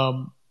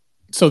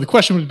 So the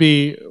question would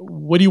be,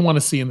 what do you want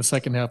to see in the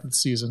second half of the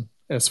season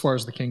as far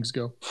as the Kings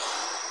go?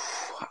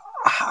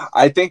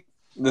 I think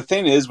the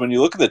thing is, when you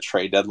look at the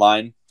trade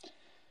deadline,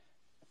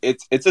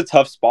 it's a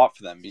tough spot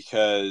for them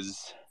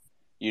because,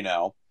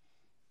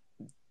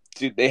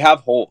 dude, they have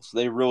holes.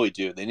 They really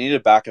do. They need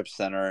a backup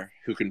center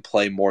who can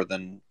play more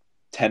than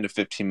 10 to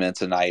 15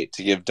 minutes a night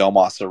to give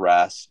Domas a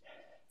rest.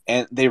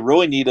 And they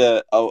really need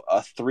a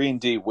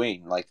 3-and-D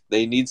wing. Like,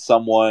 they need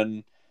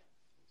someone,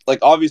 like,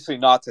 obviously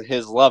not to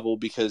his level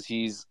because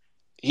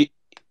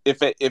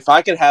if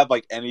I could have,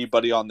 like,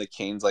 anybody on the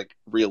Kings, like,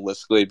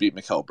 realistically beat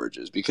Mikal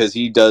Bridges because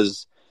he's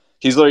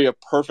literally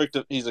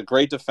he's a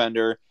great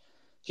defender.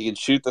 He can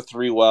shoot the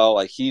three well.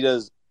 Like,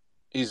 he's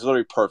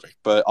literally perfect,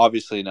 but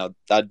obviously,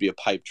 that'd be a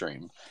pipe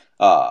dream.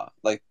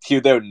 They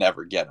would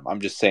never get him.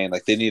 I'm just saying,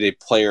 like, they need a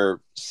player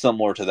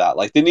similar to that.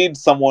 Like, they need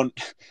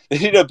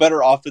a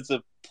better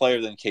offensive player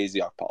than KZ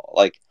Okpala.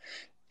 Like,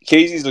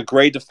 KZ's a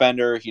great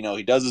defender. He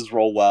does his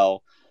role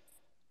well,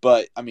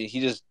 but I mean, he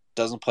just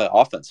doesn't play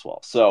offense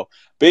well. So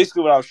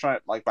basically what I was trying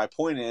to, like, my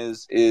point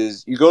is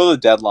you go to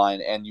the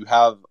deadline and you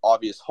have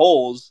obvious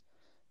holes,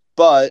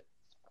 but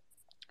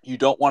you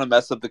don't want to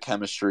mess up the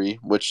chemistry,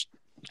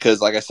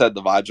 because, like I said,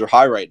 the vibes are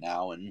high right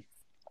now, and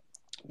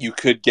you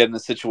could get in a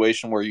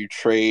situation where you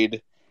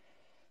trade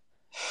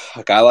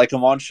a guy like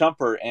Amon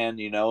Shumpert, and,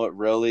 it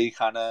really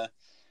kind of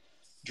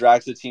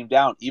drags the team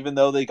down, even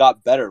though they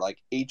got better. Like,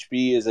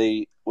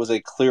 HB was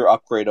a clear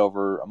upgrade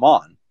over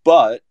Amon,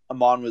 but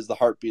Amon was the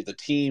heartbeat of the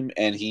team,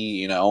 and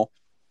he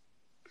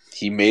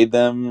made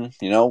them,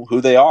 who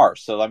they are.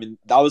 So, I mean,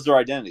 that was their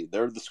identity.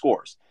 They're the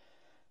scores.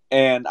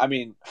 And, I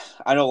mean,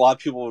 I know a lot of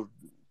people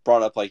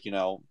brought up, like,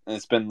 and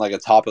it's been like a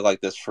topic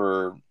like this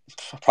for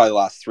probably the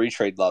last 3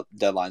 trade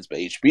deadlines, but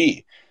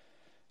HB.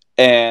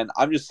 And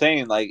I'm just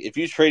saying, like, if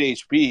you trade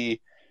HB,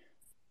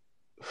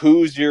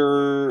 who's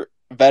your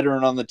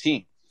veteran on the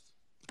team?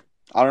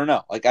 I don't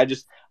know. Like,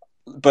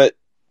 but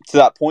to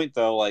that point,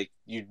 though, like,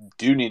 you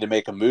do need to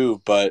make a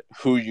move, but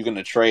who are you going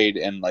to trade,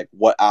 and, like,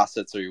 what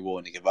assets are you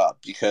willing to give up?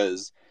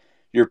 Because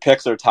your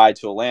picks are tied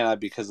to Atlanta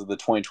because of the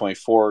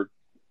 2024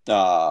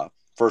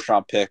 first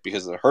round pick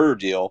because of the Herter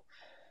deal.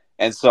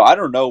 And so I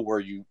don't know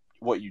what you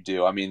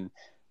do. I mean,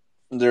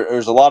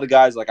 there's a lot of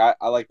guys, like,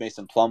 I like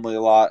Mason Plumlee a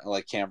lot. I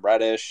like Cam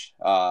Reddish.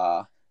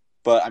 But,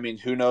 I mean,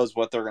 who knows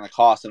what they're going to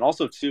cost. And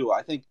also, too,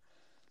 I think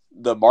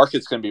the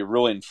market's going to be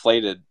really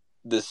inflated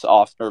this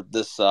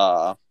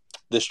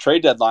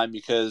trade deadline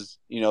because,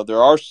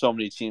 there are so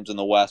many teams in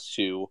the West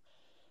who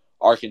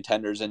are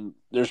contenders. And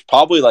there's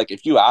probably, like,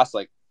 if you ask,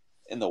 like,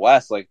 in the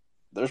West, like,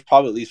 there's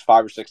probably at least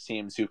 5 or 6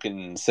 teams who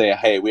can say,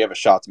 hey, we have a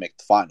shot to make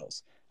the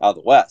finals out of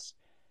the West.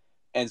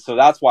 And so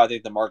that's why I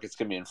think the market's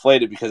going to be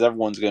inflated because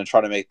everyone's going to try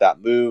to make that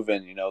move,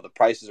 and the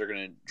prices are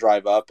going to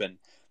drive up. And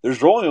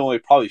there's only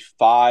probably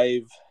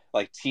 5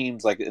 like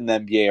teams like in the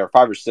NBA, or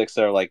 5 or 6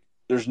 that are like,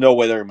 there's no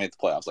way they're going to make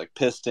the playoffs. Like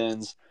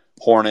Pistons,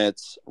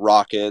 Hornets,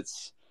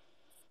 Rockets.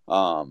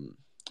 I'm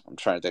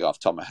trying to think off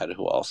the top of my head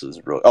who else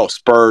is really. Oh,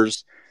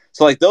 Spurs.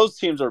 So, like, those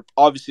teams are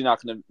obviously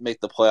not going to make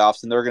the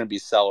playoffs, and they're going to be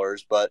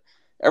sellers. But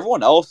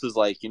everyone else is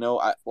like, a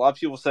lot of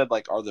people said,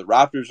 like, are the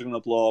Raptors going to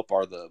blow up?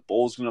 Are the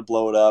Bulls going to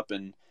blow it up?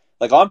 And,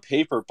 like, on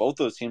paper, both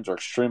those teams are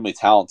extremely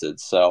talented.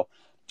 So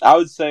I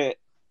would say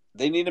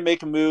they need to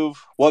make a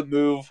move. What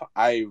move?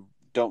 I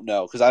don't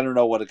know, because I don't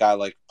know what a guy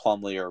like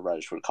Plumlee or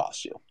Reddish would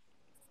cost you.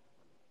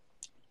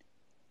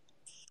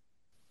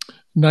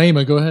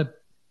 Naima, go ahead.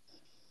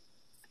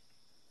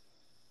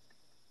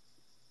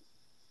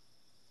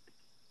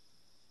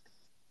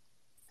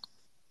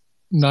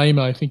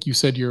 Naima, I think you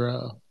said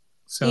your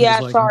sound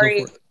yeah, was like.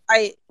 Sorry.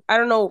 I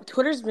don't know.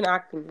 Twitter's been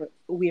acting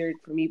weird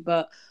for me,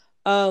 but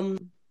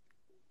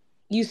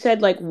you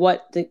said, like,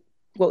 what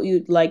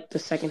you'd like the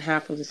second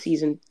half of the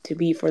season to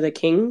be for the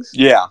Kings.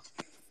 Yeah.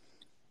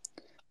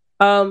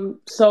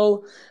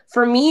 So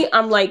for me,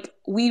 I'm like,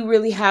 we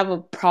really have a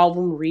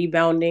problem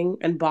rebounding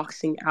and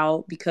boxing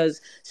out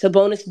because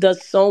Sabonis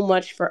does so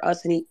much for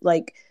us, and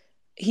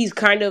he's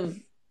kind of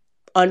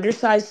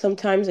undersized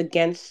sometimes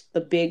against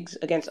the bigs,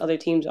 against other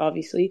teams,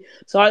 obviously.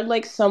 So I'd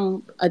like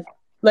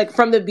like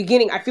from the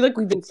beginning, I feel like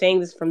we've been saying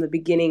this from the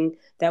beginning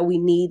that we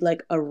need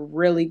like a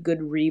really good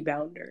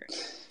rebounder.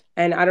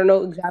 And I don't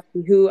know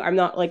exactly who. I'm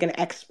not like an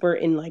expert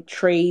in like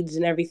trades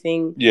and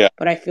everything. Yeah.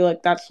 But I feel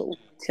like that's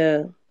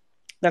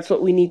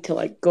what we need to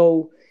like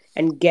go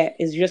and get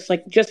is just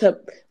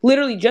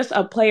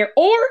a player.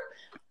 Or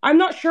I'm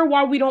not sure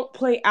why we don't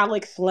play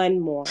Alex Len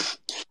more.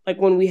 Like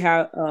when we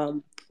have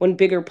when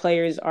bigger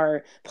players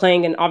are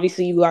playing, and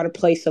obviously you got to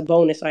play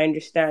Sabonis. I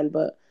understand,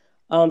 but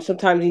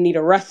sometimes you need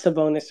to rest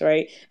Sabonis,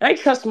 right? And I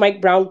trust Mike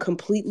Brown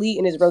completely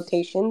in his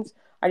rotations.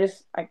 I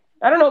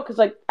don't know, because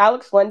like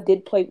Alex Len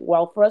did play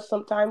well for us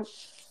sometimes.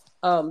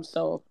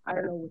 So I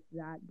don't know with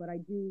that, but I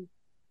do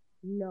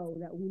know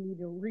that we need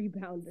a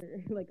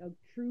rebounder, like a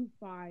true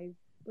five.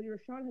 But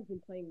Rashawn has been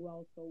playing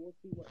well, so we'll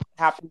see what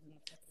happens in the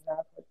second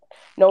half.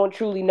 No one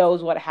truly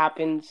knows what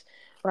happens,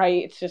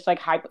 right? It's just like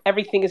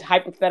everything is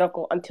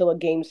hypothetical until a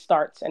game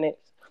starts and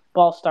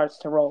ball starts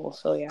to roll.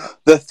 So yeah.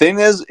 The thing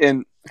is,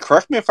 and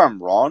correct me if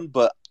I'm wrong,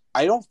 but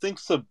I don't think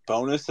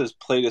Sabonis has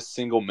played a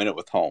single minute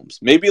with Holmes.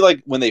 Maybe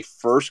like when they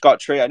first got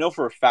traded. I know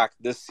for a fact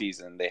this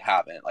season they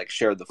haven't like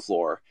shared the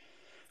floor.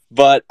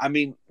 But I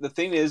mean, the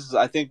thing is,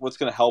 I think what's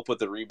going to help with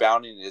the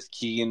rebounding is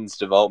Keegan's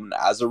development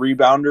as a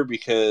rebounder,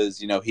 because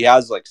he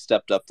has like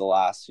stepped up the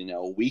last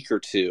week or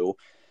two.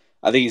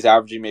 I think he's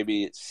averaging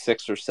maybe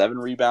 6 or 7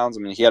 rebounds. I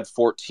mean, he had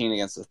 14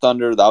 against the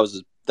Thunder.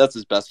 That's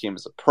his best game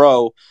as a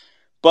pro.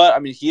 But I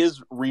mean, he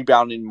is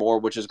rebounding more,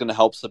 which is going to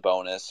help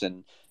Sabonis.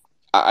 And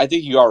I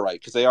think you are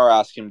right, because they are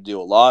asking him to do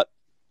a lot.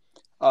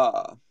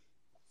 But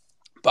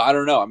I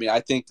don't know. I mean, I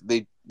think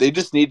they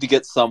just need to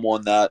get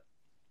someone that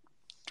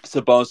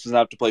Sabonis doesn't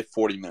have to play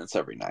 40 minutes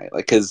every night.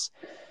 Like, because,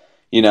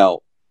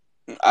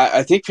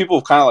 I think people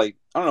have kind of like,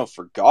 I don't know,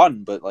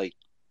 forgotten, but like,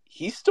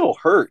 he's still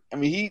hurt. I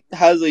mean, he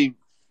has a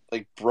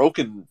like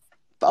broken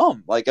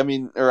thumb. Like, I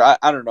mean, or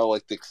I don't know,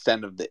 like the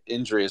extent of the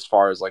injury as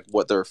far as like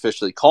what they're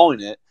officially calling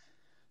it,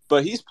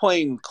 but he's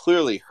playing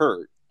clearly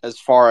hurt as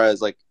far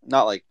as like,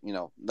 not like,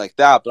 like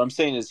that, but I'm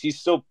saying is he's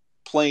still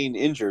playing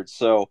injured.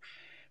 So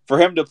for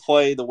him to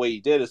play the way he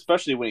did,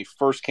 especially when he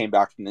first came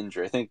back from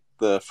injury, I think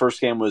the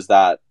first game was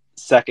that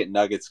second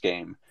Nuggets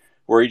game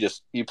where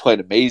he played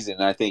amazing.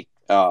 And I think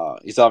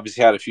he's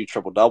obviously had a few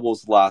triple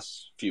doubles the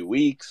last few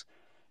weeks,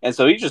 and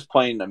so he's just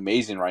playing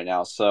amazing right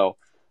now. So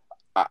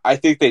I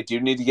think they do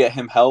need to get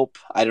him help.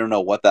 I don't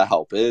know what that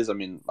help is. I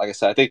mean, like I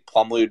said, I think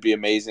Plumlee would be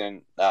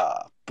amazing,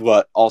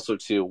 but also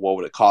too, what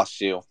would it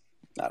cost you?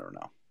 I don't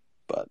know,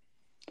 but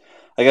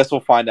I guess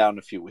we'll find out in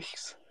a few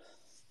weeks.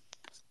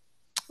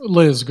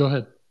 Liz, go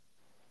ahead.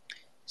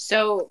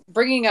 So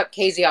bringing up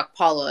KZ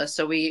Okpala,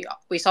 so we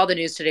saw the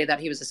news today that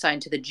he was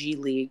assigned to the G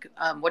League.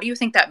 What do you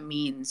think that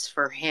means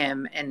for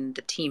him and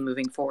the team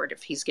moving forward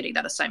if he's getting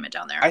that assignment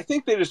down there? I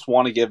think they just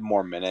want to give him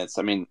more minutes.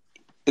 I mean,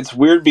 it's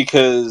weird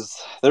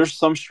because there's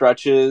some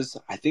stretches.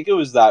 I think it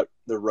was the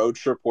road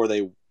trip where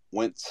they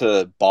went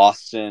to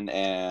Boston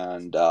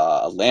and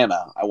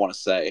Atlanta, I want to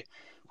say,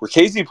 where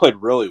KZ played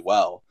really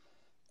well.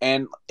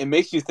 And it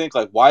makes you think,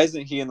 like, why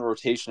isn't he in the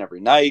rotation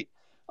every night?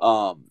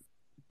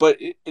 But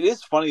it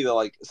is funny, though,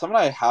 like, something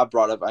I have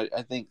brought up,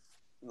 I think,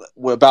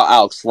 about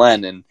Alex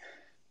Len. And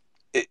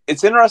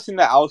it's interesting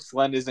that Alex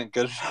Len isn't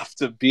good enough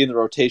to be in the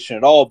rotation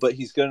at all, but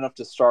he's good enough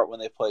to start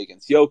when they play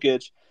against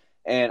Jokic.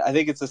 And I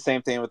think it's the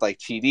same thing with, like,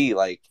 TD.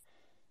 Like,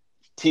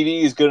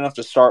 TD is good enough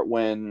to start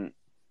when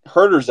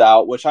Herter's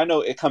out, which I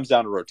know it comes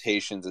down to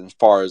rotations as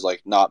far as,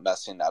 like, not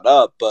messing that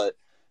up. But,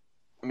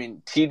 I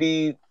mean,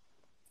 TD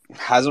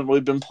hasn't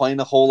really been playing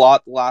a whole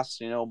lot the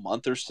last,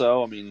 month or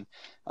so. I mean,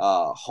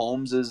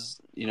 Holmes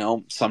is,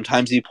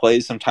 sometimes he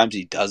plays, sometimes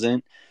he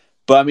doesn't.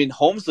 But, I mean,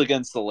 Holmes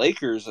against the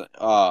Lakers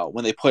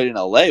when they played in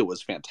LA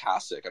was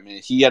fantastic. I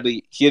mean, he had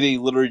a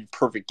literally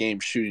perfect game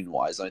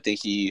shooting-wise. I think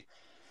he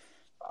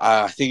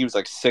was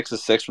like 6 of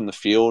 6 from the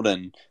field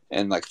and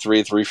like 3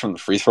 of 3 from the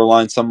free throw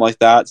line, something like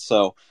that.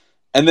 So,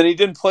 and then he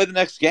didn't play the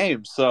next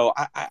game. So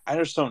I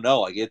just don't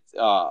know. Like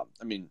I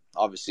mean,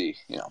 obviously,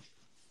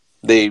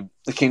 the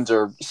Kings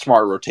are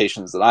smarter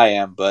rotations than I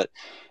am, but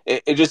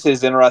it just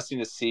is interesting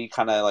to see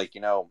kind of like,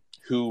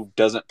 who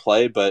doesn't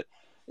play. But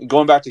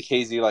going back to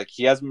KZ, like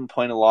he hasn't been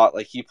playing a lot.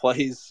 Like he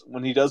plays,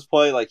 when he does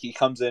play, like he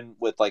comes in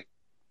with like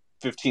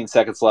 15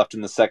 seconds left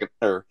in the second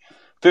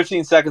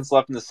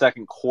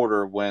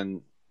quarter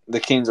when the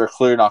Kings are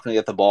clearly not going to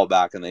get the ball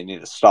back and they need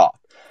to stop.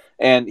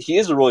 And he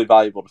is a really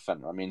valuable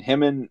defender. I mean,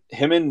 him and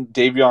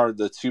Davion are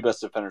the two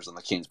best defenders on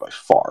the Kings by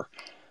far.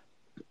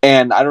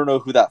 And I don't know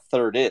who that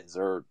third is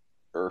or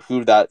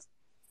who that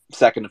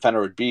second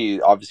defender would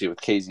be, obviously with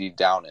KZ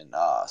down in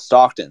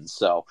Stockton.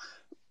 So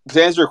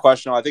to answer your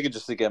question, I think it's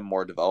just to get him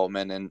more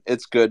development, and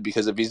it's good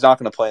because if he's not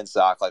going to play in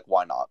Stock, like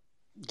why not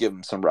give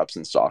him some reps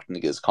in Stockton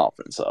to get his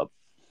confidence up?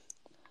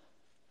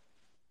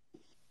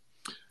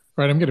 All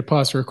right, I'm going to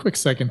pause for a quick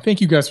second. Thank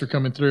you guys for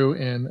coming through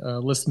and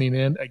listening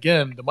in.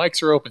 Again, the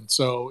mics are open,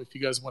 so if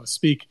you guys want to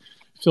speak,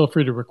 feel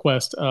free to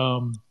request.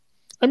 I'm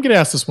going to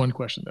ask this one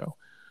question,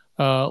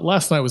 though.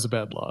 Last night was a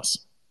bad loss,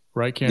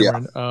 right,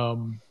 Cameron? Yeah.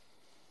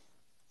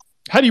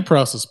 How do you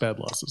process bad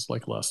losses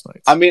like last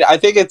night? I mean, I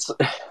think it's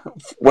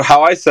 –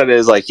 how I said it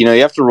is, like, you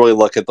have to really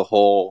look at the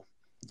whole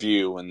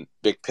view and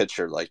big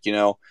picture. Like,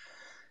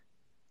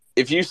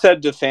 if you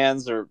said to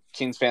fans or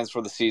Kings fans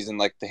for the season,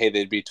 like, hey,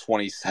 they'd be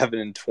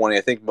 27-20,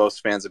 I think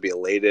most fans would be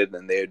elated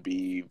and they would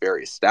be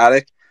very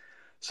ecstatic.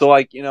 So,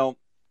 like,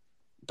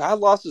 bad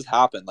losses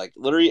happen. Like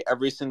literally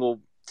every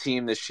single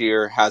team this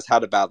year has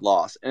had a bad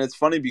loss. And it's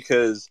funny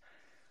because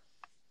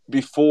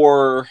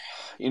before,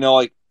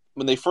 like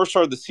when they first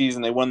started the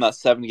season, they won that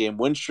 7-game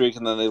win streak,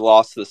 and then they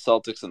lost to the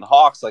Celtics and the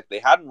Hawks. Like they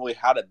hadn't really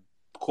had a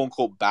quote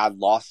unquote bad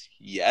loss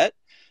yet.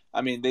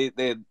 I mean, they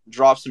had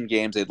dropped some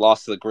games. They'd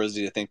lost to the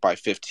Grizzlies, I think, by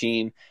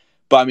 15.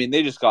 But I mean,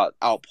 they just got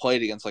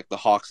outplayed against like the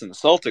Hawks and the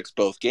Celtics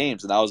both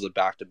games, and that was a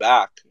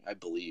back-to-back, I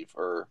believe.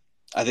 Or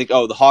I think,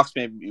 the Hawks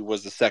maybe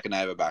was the second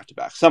night of a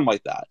back-to-back, something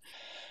like that.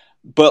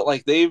 But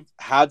like they've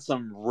had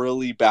some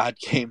really bad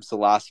games the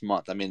last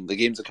month. I mean, the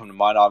games that come to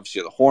mind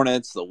obviously are the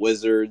Hornets, the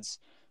Wizards,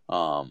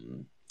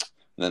 and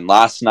then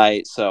last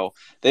night. So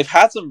they've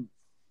had some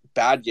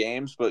bad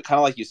games, but kind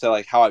of like you said,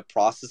 like how I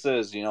process it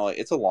is, like,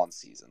 it's a long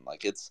season.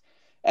 Like it's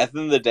at the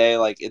end of the day,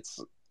 like it's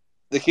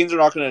the Kings are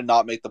not going to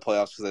not make the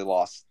playoffs because they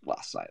lost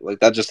last night. Like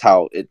that's just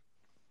how it.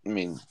 I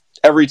mean,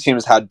 every team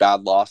has had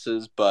bad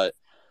losses, but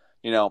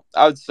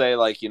I would say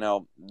like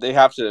they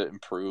have to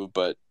improve,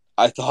 but.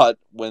 I thought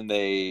when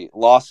they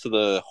lost to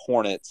the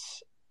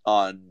Hornets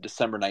on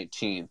December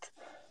 19th,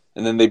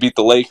 and then they beat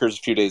the Lakers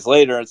a few days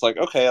later, it's like,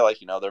 okay, like,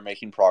 they're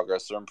making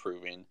progress, they're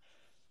improving.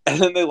 And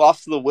then they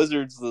lost to the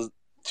Wizards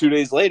 2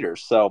 days later.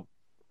 So,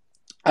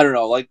 I don't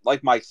know, like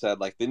Mike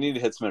said, like, they need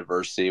to hit some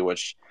adversity,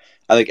 which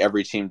I think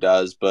every team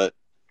does. But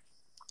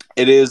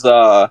it is,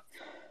 I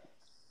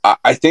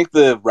think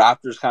the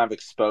Raptors kind of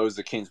exposed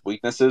the Kings'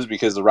 weaknesses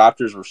because the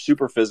Raptors were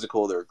super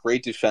physical. They were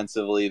great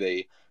defensively.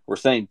 They were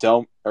saying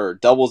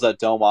doubles at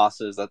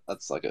Domos's.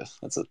 That's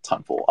a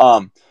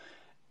tonful.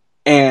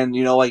 And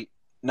like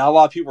not a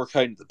lot of people were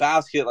cutting to the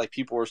basket. Like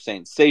people were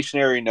staying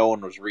stationary. No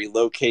one was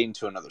relocating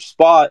to another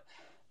spot.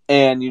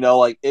 And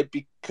like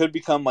could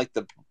become like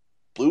the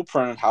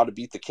blueprint on how to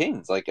beat the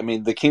Kings. Like I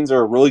mean, the Kings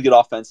are really good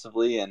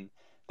offensively, and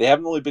they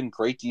haven't really been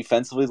great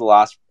defensively the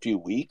last few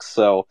weeks.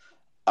 So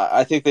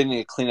I think they need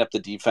to clean up the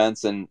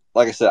defense. And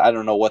like I said, I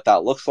don't know what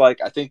that looks like.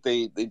 I think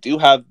they do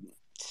have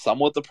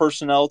somewhat the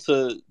personnel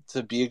to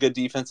be a good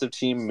defensive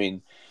team. I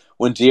mean,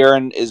 when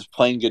De'Aaron is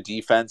playing good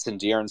defense and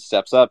De'Aaron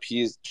steps up,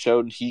 he's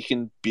shown he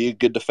can be a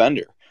good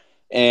defender.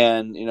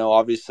 And,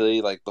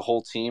 obviously, like the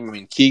whole team, I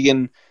mean,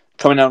 Keegan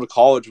coming out of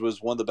college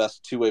was one of the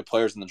best two-way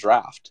players in the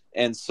draft.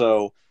 And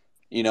so,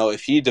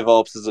 if he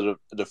develops as a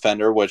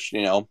defender, which,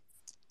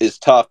 is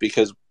tough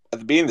because at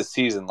the beginning of the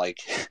season, like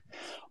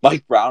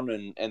Mike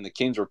Brown and the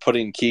Kings were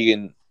putting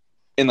Keegan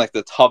in like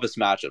the toughest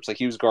matchups. Like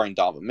he was guarding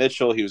Donovan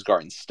Mitchell, he was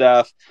guarding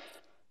Steph,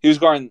 he was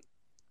guarding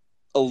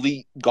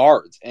elite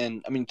guards.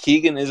 And I mean,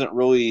 Keegan isn't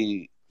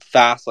really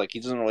fast. Like he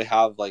doesn't really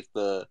have like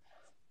the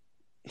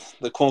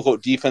quote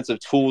unquote defensive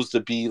tools to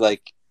be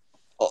like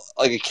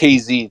a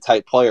KZ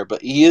type player,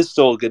 but he is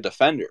still a good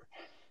defender.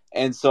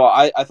 And so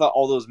I thought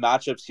all those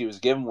matchups he was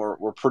given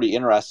were pretty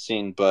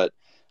interesting, but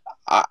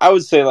I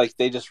would say like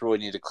they just really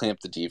need to clean up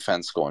the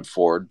defense going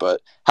forward.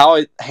 But how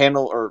I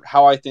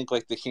think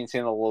like the Kings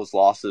handle those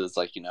losses,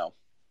 like,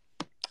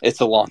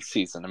 it's a long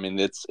season. I mean,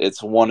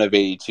 it's one of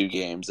 82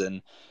 games,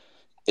 and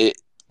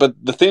but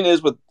the thing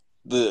is with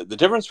the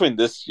difference between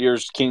this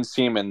year's Kings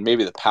team and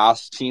maybe the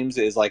past teams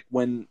is like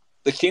when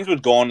the Kings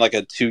would go on like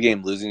a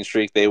 2-game losing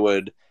streak, that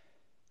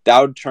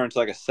would turn to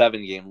like a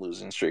 7-game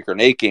losing streak or an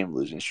 8-game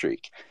losing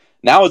streak.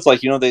 Now it's like,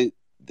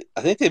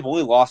 I think they've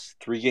only lost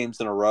 3 games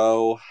in a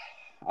row.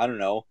 I don't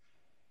know,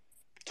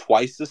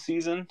 twice this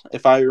season,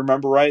 if I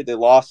remember right. They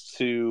lost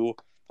to,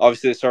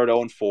 obviously they started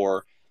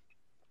 0-4.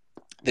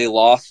 They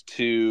lost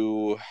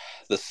to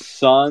the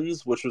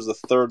Suns, which was the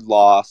third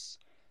loss.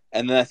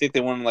 And then I think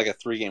they won like a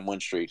 3-game win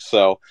streak.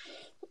 So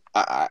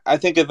I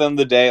think at the end of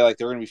the day, like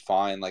they're going to be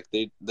fine. Like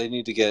they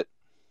need to get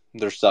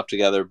their stuff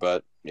together.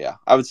 But yeah,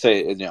 I would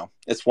say,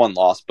 it's one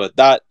loss. But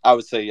that, I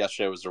would say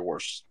yesterday was their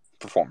worst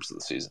performance of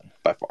the season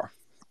by far.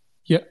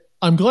 Yeah,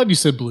 I'm glad you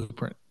said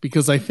blueprint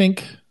because I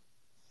think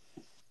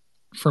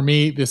for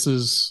me, this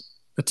is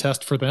a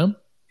test for them.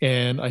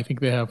 And I think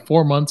they have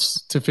 4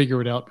 months to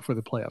figure it out before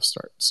the playoffs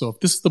start. So if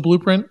this is the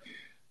blueprint,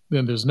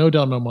 then there's no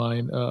doubt in my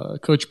mind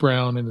Coach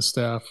Brown and the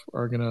staff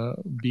are going to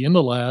be in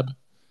the lab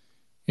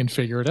and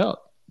figure it out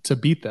to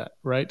beat that,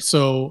 right?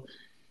 So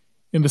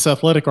in this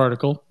Athletic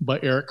article by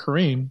Eric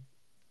Kareem,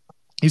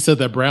 he said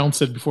that Brown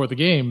said before the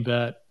game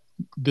that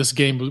this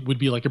game would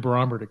be like a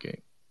barometer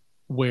game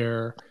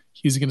where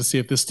he's going to see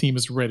if this team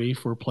is ready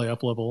for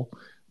playoff level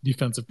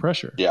defensive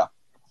pressure. Yeah.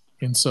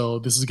 And so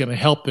this is going to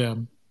help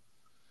them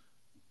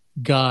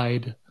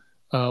guide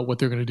what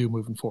they're going to do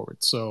moving forward.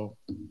 So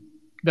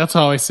that's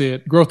how I see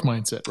it. Growth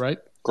mindset, right?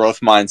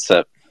 Growth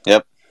mindset.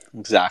 Yep,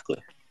 exactly.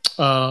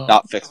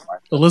 Not fixed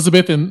mindset.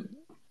 Elizabeth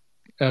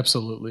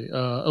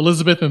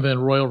and then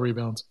Royal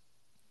rebounds.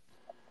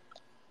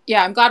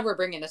 Yeah, I'm glad we're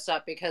bringing this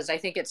up because I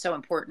think it's so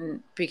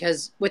important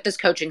because with this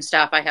coaching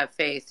staff, I have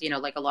faith,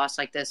 like a loss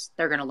like this,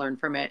 they're going to learn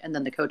from it. And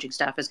then the coaching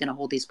staff is going to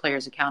hold these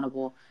players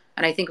accountable.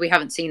 And I think we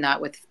haven't seen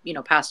that with,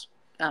 past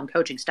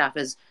coaching staff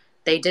is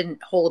they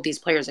didn't hold these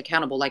players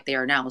accountable like they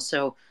are now.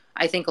 So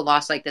I think a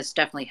loss like this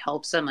definitely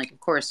helps them. Like, of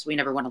course, we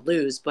never want to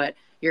lose, but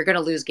you're going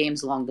to lose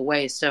games along the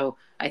way. So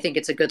I think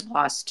it's a good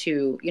loss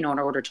to, in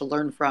order to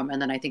learn from.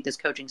 And then I think this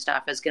coaching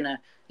staff is going to,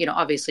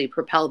 obviously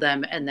propel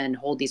them and then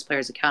hold these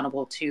players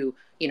accountable to,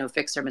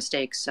 fix their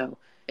mistakes. So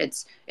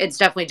it's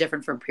definitely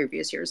different from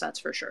previous years. That's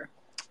for sure.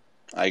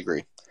 I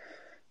agree.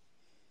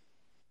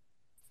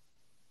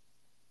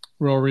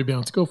 Roll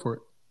rebounds. Go for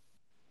it.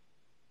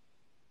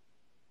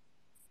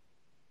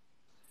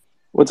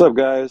 What's up,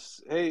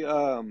 guys? Hey,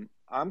 I'm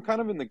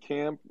kind of in the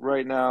camp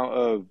right now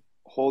of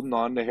holding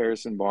on to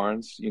Harrison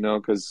Barnes,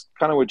 because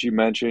kind of what you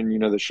mentioned,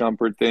 the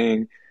Shumpert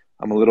thing.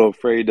 I'm a little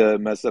afraid to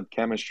mess up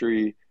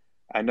chemistry.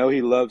 I know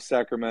he loves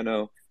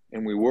Sacramento,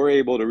 and we were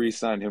able to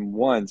re-sign him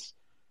once.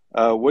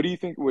 What do you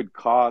think it would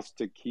cost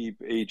to keep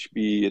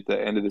HB at the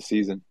end of the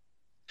season?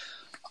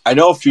 I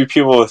know a few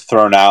people have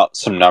thrown out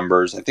some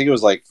numbers. I think it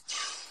was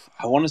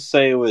I want to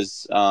say it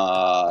was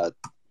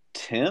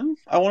Tim,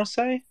 I want to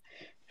say,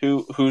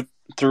 who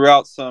threw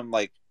out some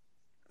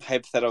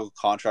hypothetical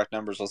contract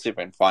numbers. I'll see if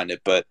I can find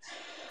it. But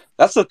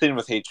that's the thing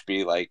with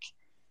HB.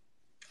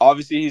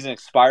 Obviously he's an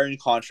expiring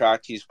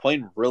contract. He's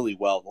playing really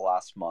well the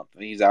last month. I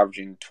mean, he's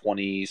averaging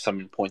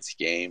 20-something points a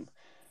game.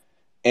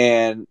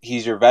 And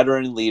he's your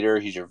veteran leader.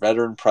 He's your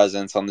veteran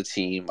presence on the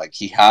team.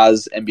 He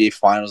has NBA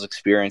Finals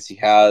experience. He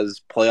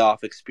has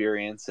playoff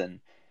experience.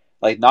 And,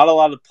 not a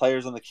lot of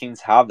players on the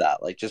Kings have that.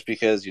 Just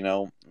because,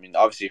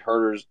 obviously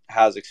Herter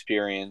has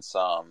experience.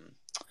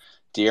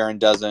 De'Aaron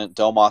doesn't.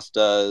 Domas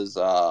does.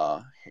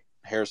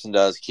 Harrison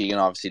does. Keegan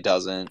obviously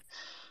doesn't.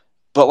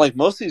 But,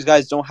 most of these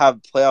guys don't have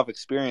playoff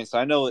experience.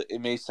 I know it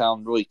may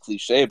sound really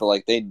cliche,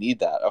 but, they need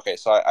that. Okay,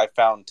 so I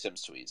found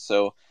Tim's tweet.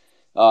 So,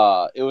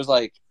 it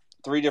was,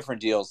 3 different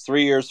deals.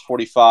 3 years,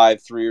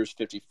 45, 3 years,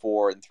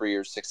 54, and 3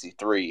 years,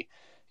 63.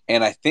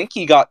 And I think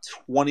he got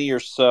 20 or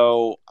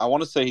so. I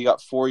want to say he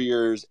got 4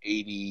 years,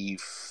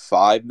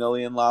 85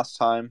 million last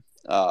time.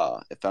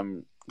 If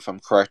I'm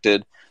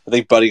corrected. I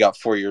think Buddy got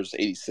 4 years,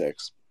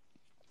 86.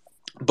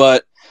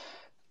 But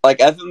at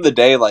the end of the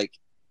day,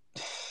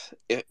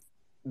 if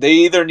they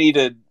either need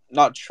to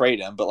not trade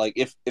him, but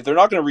if they're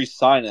not going to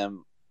re-sign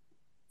him,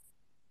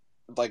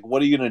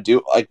 what are you going to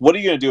do? What are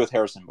you going to do with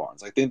Harrison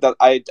Barnes? I think that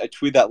I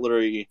tweeted that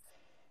literally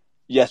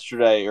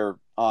yesterday or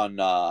on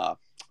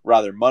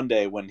rather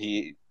Monday when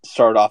he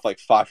started off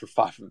 5 for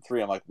 5 from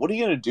 3. I'm what are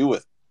you going to do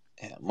with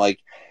him?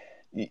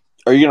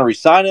 Are you going to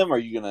re-sign him? Are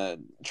you going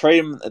to trade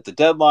him at the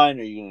deadline?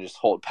 Or are you going to just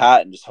hold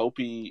pat and just hope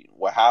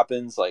what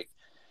happens?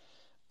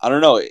 I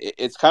don't know.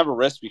 It's kind of a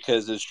risk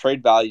because his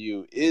trade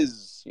value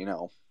is,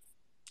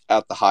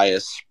 at the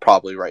highest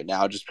probably right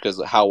now just because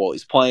of how well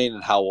he's playing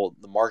and how well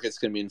the market's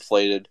going to be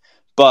inflated.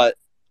 But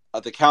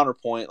at the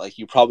counterpoint,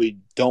 you probably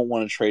don't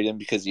want to trade him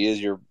because he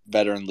is your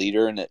veteran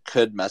leader and it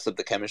could mess up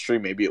the chemistry.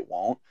 Maybe it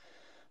won't.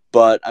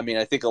 But I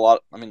think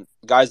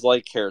guys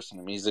like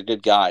Harrison. He's a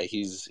good guy.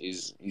 He's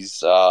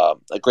a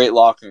great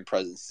locker room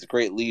presence. He's a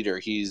great leader.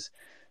 He's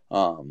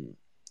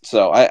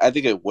so I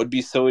think it would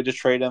be silly to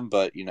trade him,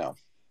 but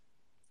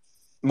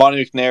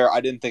Monty McNair,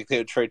 I didn't think they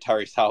would trade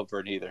Tyrese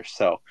Halliburton either.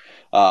 So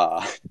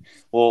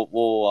we'll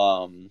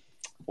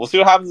see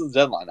what happens at the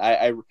deadline.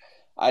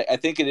 I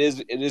think it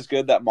is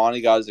good that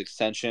Monty got his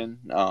extension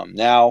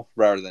now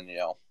rather than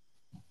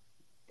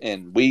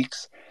in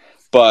weeks.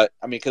 But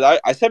because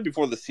I said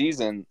before the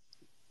season,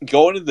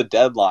 going to the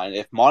deadline,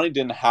 if Monty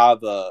didn't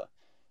have a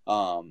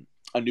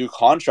new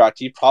contract,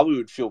 he probably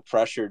would feel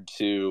pressured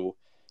to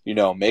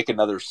make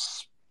another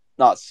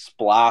not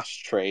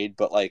splash trade,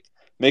 but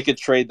make a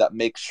trade that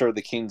makes sure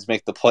the Kings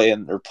make the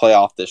play-in or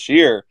playoff this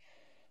year.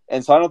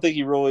 And so I don't think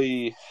he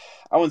really,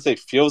 I wouldn't say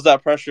feels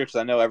that pressure because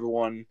I know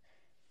everyone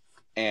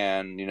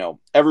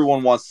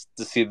wants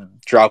to see the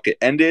drought get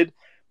ended.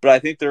 But I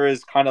think there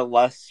is kind of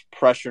less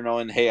pressure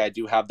knowing, hey, I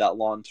do have that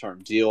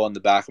long-term deal in the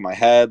back of my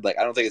head.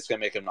 I don't think it's going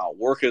to make him not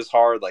work as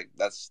hard.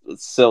 That's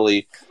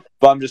silly.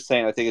 But I'm just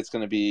saying I think it's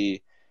going to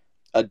be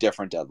a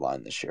different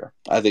deadline this year.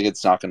 I think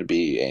it's not going to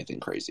be anything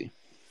crazy.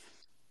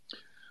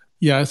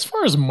 Yeah, as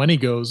far as money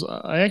goes,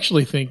 I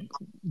actually think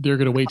they're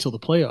going to wait till the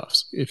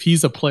playoffs. If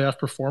he's a playoff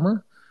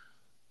performer,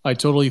 I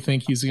totally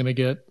think he's going to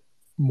get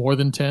more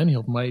than 10. He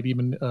might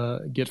even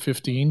get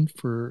 15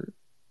 for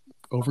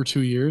over 2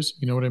 years.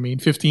 You know what I mean?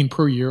 15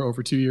 per year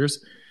over 2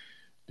 years.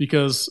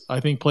 Because I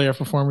think playoff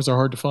performers are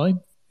hard to find.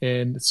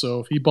 And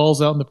so if he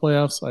balls out in the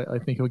playoffs, I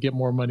think he'll get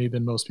more money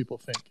than most people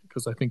think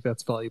because I think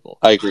that's valuable.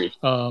 I agree.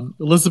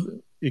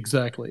 Elizabeth,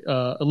 exactly.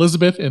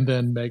 Elizabeth and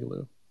then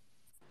Magaloo.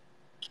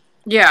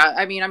 Yeah,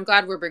 I'm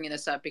glad we're bringing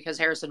this up because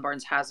Harrison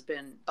Barnes has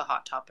been the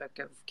hot topic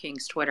of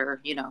Kings Twitter.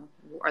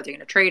 Are they going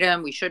to trade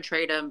him? We should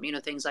trade him,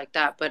 things like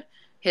that. But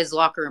his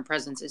locker room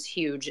presence is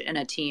huge in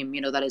a team,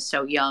 that is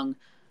so young.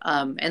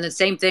 And the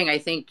same thing, I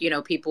think,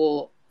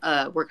 people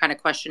were kind of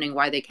questioning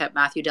why they kept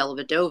Matthew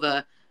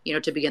Dellavedova,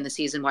 to begin the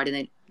season. Why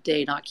didn't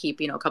they not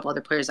keep, a couple other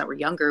players that were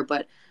younger?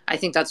 But I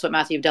think that's what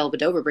Matthew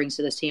Dellavedova brings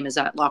to this team is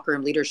that locker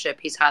room leadership.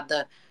 He's had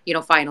the,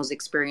 finals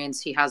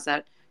experience. He has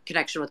that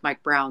connection with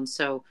Mike Brown.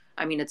 So,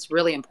 it's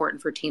really important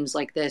for teams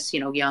like this,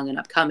 young and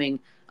upcoming,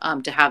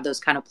 to have those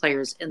kind of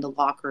players in the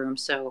locker room.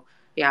 So,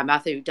 yeah,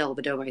 Matthew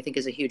Dellavedova, I think,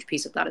 is a huge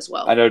piece of that as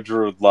well. I know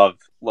Drew would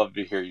love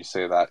to hear you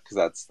say that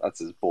because that's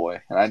his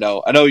boy, and I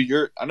know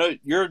you're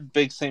a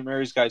big St.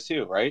 Mary's guy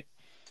too, right?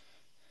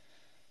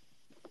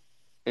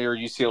 Or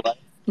UCLA?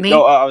 Me?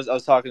 No, I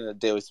was talking to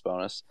Daily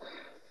Bonus.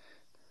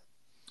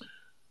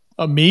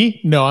 Me?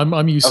 No, I'm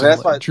UCLA. Okay,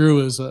 that's why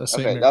Drew is St.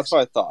 okay, Mary's. that's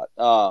what I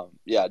thought.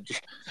 Yeah,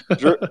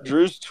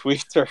 Drew's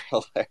tweets are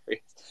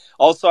hilarious.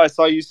 Also, I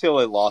saw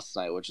UCLA lost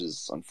tonight, which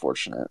is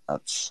unfortunate.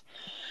 That's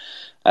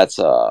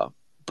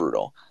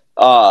brutal.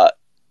 Let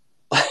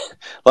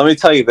me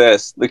tell you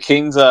this: the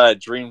Kings'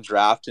 dream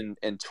draft in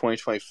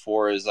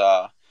 2024 is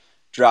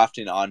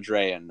drafting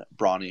Andre and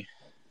Bronny.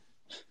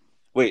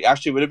 Wait,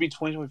 actually, would it be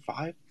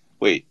 2025?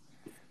 Wait,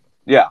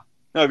 yeah,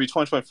 no, it'd be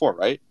 2024,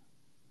 right?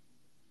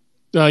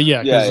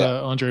 Yeah, because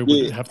Andre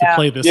would have to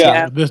play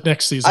this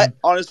next season.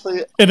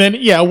 Honestly, and then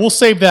we'll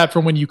save that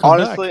from when you come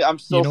back. Honestly, I'm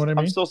still, you know what I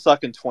mean? I'm still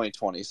stuck in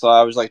 2020, so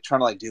I was like trying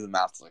to like do the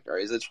math. Like, all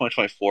right, is it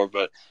 2024?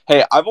 But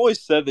hey, I've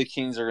always said the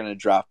Kings are going to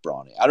draft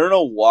Bronny. I don't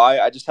know why.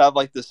 I just have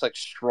like this like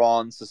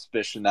strong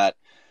suspicion that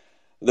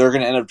they're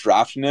going to end up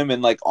drafting him.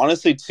 And like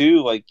honestly,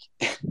 too, like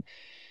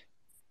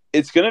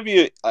it's going to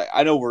be.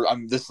 I know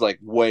this is like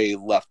way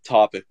left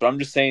topic, but I'm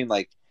just saying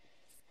like.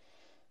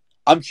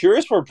 I'm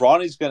curious where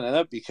Bronny's going to end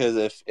up because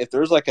if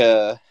there's like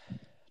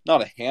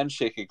not a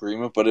handshake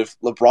agreement, but if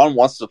LeBron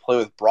wants to play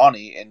with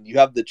Bronny and you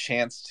have the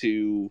chance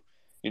to,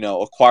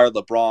 acquire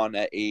LeBron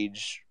at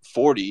age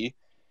 40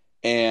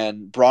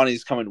 and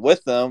Bronny's coming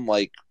with them,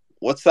 like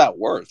what's that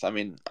worth? I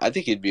mean, I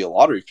think he'd be a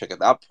lottery pick at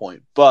that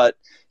point, but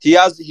he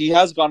has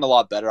gotten a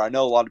lot better. I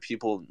know a lot of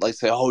people like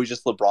say, oh, he's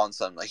just LeBron's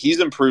son. Like he's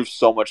improved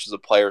so much as a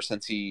player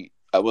since he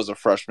was a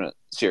freshman at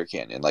Sierra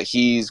Canyon. Like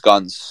he's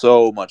gotten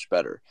so much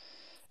better.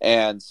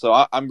 And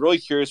so I'm really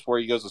curious where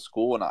he goes to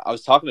school. And I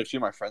was talking to a few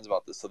of my friends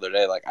about this the other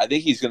day. Like, I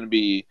think he's going to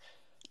be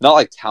not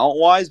like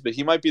talent-wise, but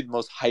he might be the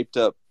most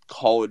hyped-up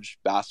college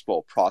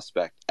basketball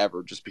prospect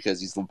ever just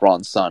because he's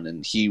LeBron's son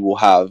and he will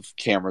have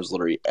cameras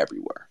literally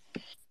everywhere.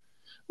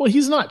 Well,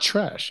 he's not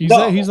trash.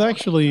 He's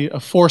actually a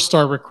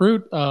 4-star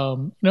recruit.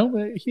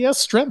 He has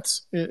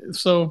strengths.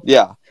 So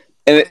yeah.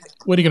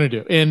 What are you going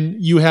to do?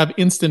 And you have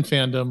instant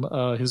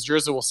fandom. His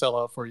jersey will sell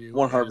out for you.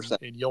 100%.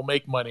 And you'll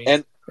make money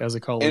as a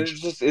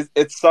college. And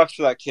it sucks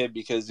for that kid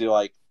because you're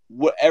like,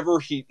 whatever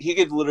he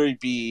could literally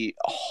be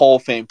a Hall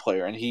of Fame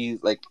player and he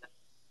like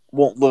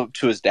won't live up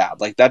to his dad.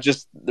 Like that's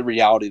just the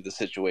reality of the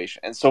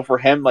situation. And so for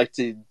him like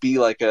to be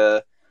like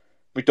a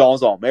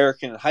McDonald's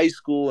All-American in high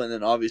school and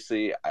then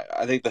obviously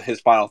I think that his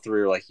final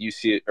three are like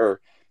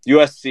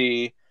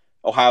USC,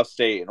 Ohio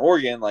State, and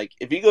Oregon, like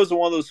if he goes to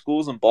one of those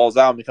schools and balls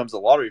out and becomes a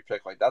lottery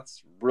pick, like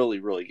that's really,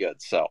 really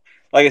good. So,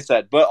 like I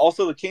said, but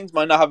also the Kings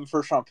might not have a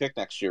first-round pick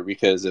next year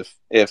because if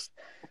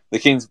the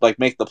Kings like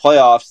make the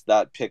playoffs,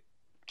 that pick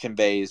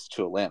conveys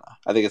to Atlanta.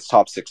 I think it's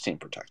top 16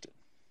 protected.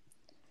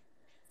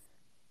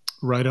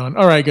 Right on.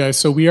 All right, guys.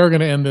 So we are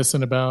going to end this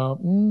in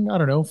about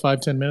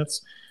 5-10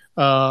 minutes.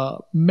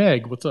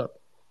 Meg, what's up?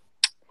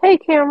 Hey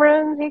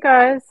Cameron, hey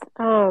guys.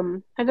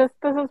 This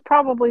is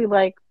probably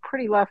like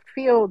pretty left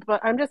field,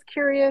 but I'm just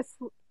curious.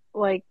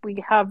 Like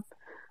we have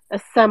a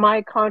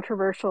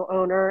semi-controversial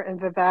owner in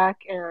Vivek,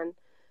 and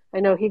I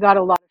know he got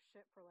a lot of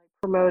shit for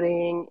like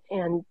promoting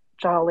and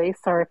Jolly.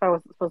 Sorry if I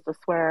wasn't supposed to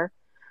swear.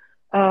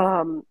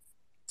 And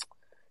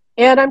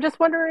I'm just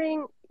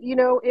wondering,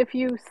 if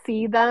you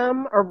see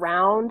them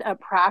around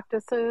at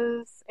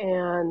practices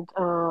and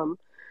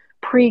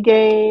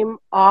pregame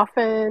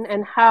often,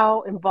 and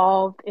how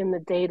involved in the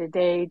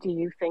day-to-day do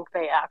you think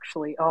they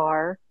actually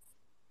are?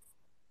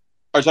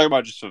 Are you talking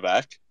about just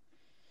Vivek?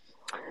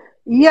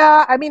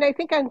 Yeah, I mean, I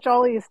think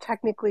Anjali is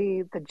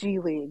technically the G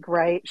League,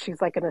 right?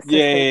 She's like an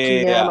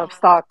assistant GM of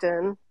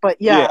Stockton, but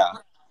yeah.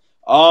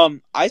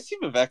 I see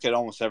Vivek at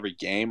almost every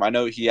game. I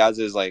know he has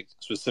his like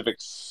specific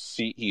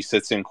seat he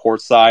sits in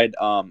courtside.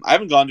 I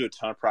haven't gone to a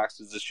ton of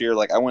practices this year.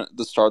 Like I went at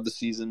the start of the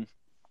season.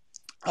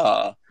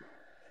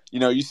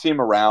 You see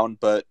him around,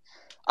 but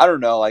I don't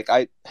know. Like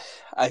I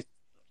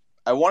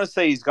want to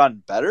say he's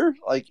gotten better,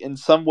 like in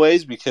some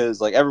ways,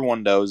 because like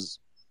everyone knows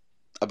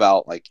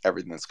about like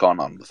everything that's gone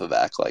on with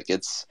Vivek. Like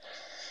it's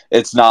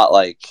not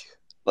like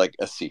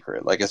a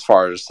secret. Like as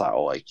far as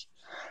how like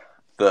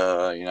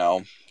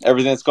the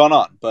everything that's gone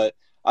on. But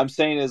I'm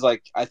saying is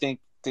like I think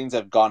things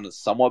have gone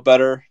somewhat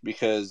better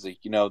because like,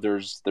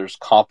 there's a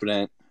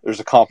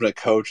competent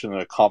coach and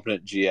a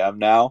competent GM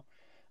now,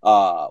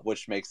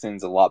 which makes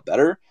things a lot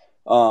better.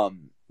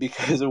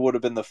 Because it would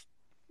have been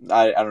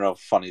I don't know if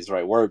funny is the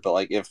right word, but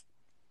like if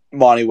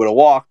Monty would have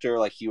walked or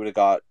like he would have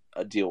got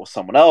a deal with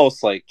someone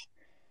else, like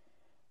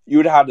you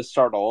would have had to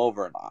start all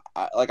over. And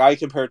I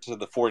compare it to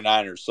the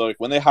 49ers. So like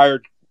when they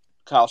hired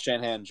Kyle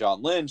Shanahan and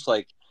John Lynch,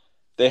 like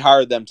they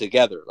hired them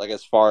together, like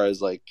as far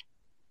as like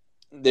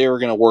they were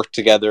going to work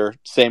together,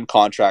 same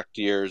contract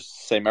years,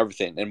 same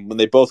everything. And when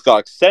they both got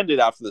extended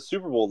after the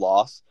Super Bowl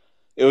loss,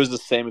 it was the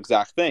same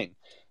exact thing.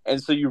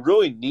 And so you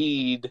really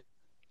need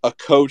a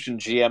coach and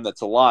GM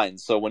that's aligned.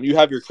 So when you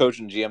have your coach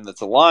and GM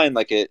that's aligned,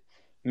 like it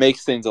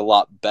makes things a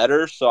lot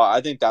better. So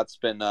I think that's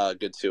been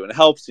good too. And it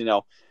helps,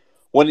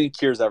 winning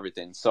cures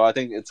everything. So I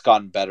think it's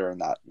gotten better in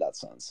that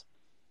sense.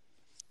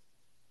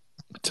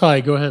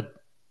 Ty, go ahead.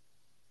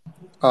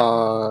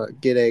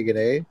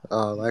 G'day.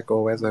 Like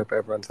always, I hope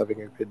everyone's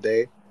having a good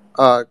day.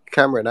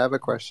 Cameron, I have a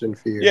question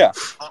for you. Yeah.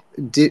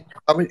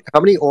 How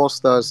many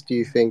All-Stars do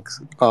you think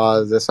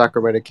the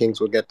Sacramento Kings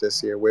will get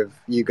this year, with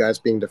you guys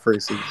being the 3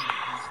 seed?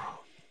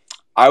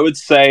 I would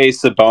say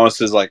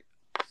Sabonis is like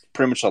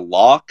pretty much a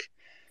lock.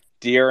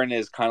 De'Aaron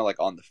is kind of like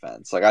on the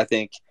fence. Like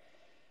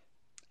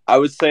I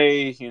would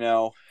say,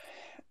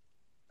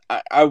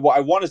 I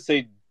want to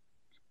say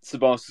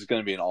Sabonis is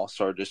going to be an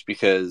All-Star just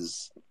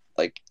because,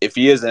 like, if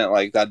he isn't,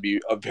 like, that'd be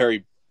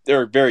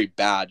they're very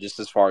bad just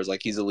as far as,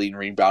 like, he's a leading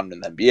rebounder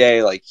in the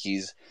NBA. Like,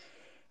 he's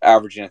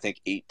averaging, I think,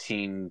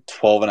 18,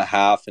 12 and a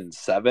half, and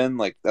 7.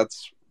 Like,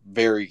 that's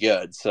very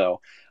good.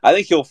 So I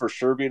think he'll for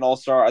sure be an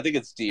All-Star. I think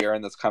it's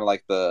De'Aaron that's kind of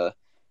like the,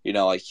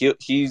 like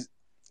he's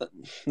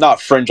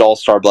not fringe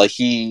All-Star, but like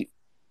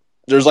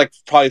there's like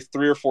probably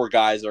 3 or 4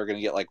 guys that are going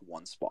to get like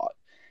one spot.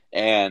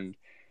 And,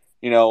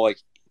 like,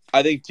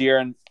 I think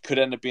De'Aaron could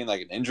end up being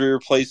like an injury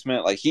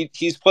replacement. Like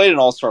he's played an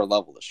All-Star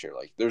level this year.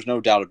 Like there's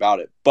no doubt about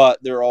it.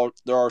 But there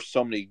are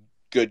so many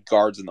good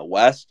guards in the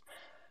West.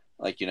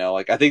 Like,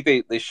 like I think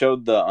they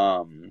showed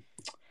the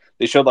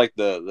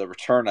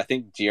return. I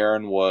think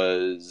De'Aaron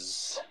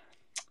was,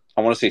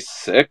 I want to say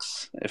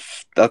 6,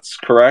 if that's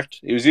correct.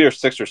 He was either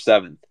 6th or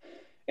 7th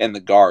in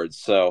the guards.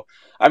 So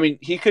I mean,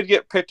 he could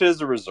get picked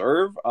as a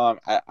reserve. I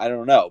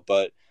don't know,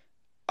 but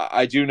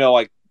I do know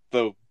like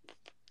the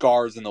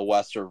guards in the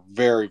West are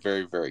very,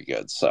 very, very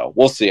good. So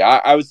we'll see.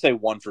 I would say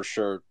 1 for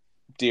sure.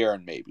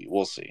 De'Aaron maybe.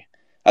 We'll see.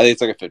 I think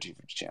it's like a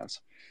 50-50 chance.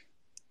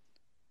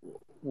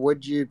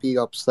 Would you be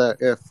upset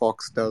if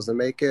Fox doesn't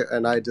make it?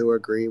 And I do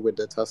agree with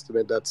the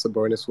testament that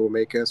Sabonis will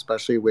make it,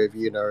 especially with,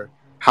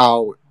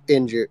 how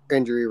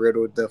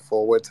injury-riddled the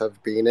forwards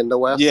have been in the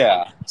West.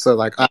 Yeah. So,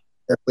 like, I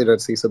definitely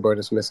don't see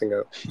Sabonis missing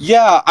out.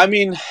 Yeah, I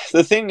mean,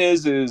 the thing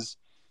is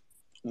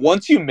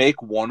once you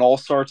make one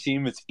All-Star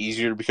team, it's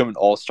easier to become an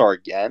All-Star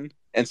again.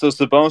 And so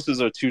Sabonis is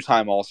a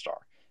 2-time All-Star.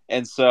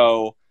 And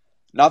so,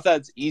 not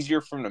that it's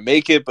easier for him to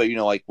make it, but,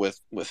 like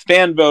with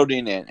fan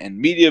voting and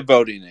media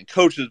voting and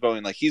coaches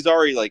voting, like he's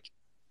already, like,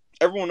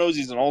 everyone knows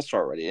he's an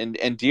All-Star already. And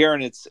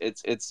De'Aaron,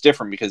 it's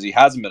different because he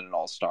hasn't been an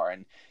All-Star.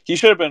 And he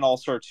should have been an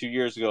All-Star 2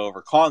 years ago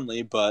over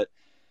Conley, but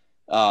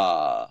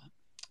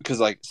because,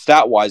 like,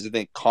 stat-wise, I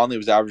think Conley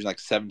was averaging,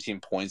 like, 17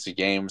 points a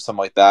game, something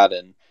like that,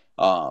 and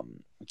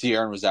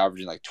De'Aaron was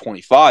averaging, like,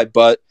 25,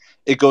 but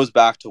it goes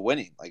back to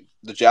winning. Like,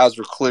 the Jazz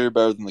were clearly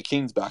better than the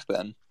Kings back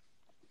then.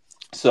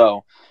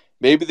 So,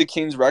 maybe the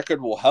Kings' record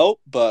will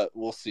help, but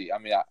we'll see. I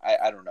mean,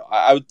 I don't know.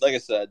 I would, like I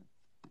said,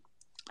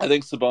 I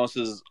think Sabonis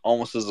is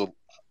almost as a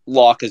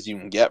lock as you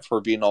can get for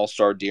being an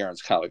All-Star.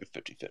 De'Aaron's kind of like a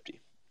 50-50.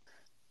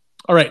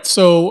 All right,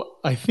 so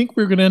I think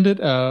we're going to end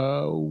it.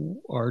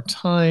 Our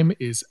time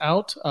is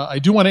out. I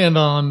do want to end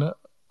on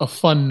a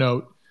fun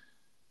note.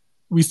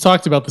 We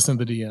talked about this in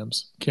the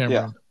DMs, Cameron.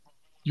 Yeah.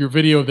 Your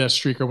video of that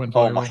streaker went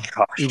viral. Oh my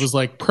gosh. It was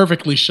like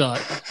perfectly shot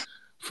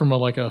from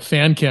a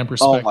fan cam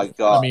perspective. Oh my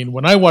God. I mean,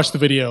 when I watched the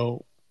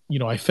video,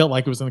 I felt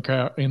like it was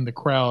in the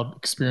crowd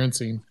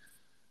experiencing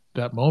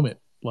that moment.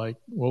 Like,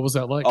 what was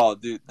that like? Oh,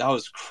 dude, that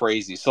was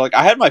crazy. So, like,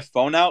 I had my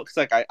phone out because,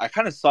 like, I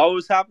kind of saw what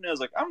was happening. I was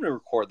like, I'm going to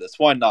record this.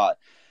 Why not?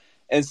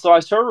 And so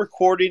I started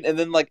recording, and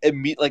then, like,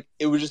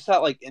 it was just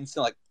that, like,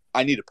 instant, like,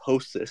 I need to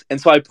post this.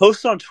 And so I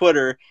posted on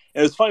Twitter,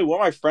 and it was funny. One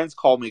of my friends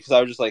called me because I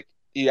was just like,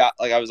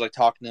 I was, like,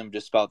 talking to him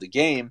just about the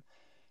game.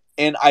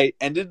 And I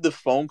ended the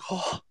phone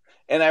call,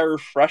 and I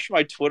refreshed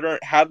my Twitter.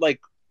 It had,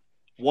 like,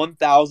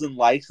 1,000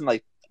 likes in,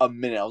 like, a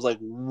minute. I was like,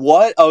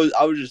 what? I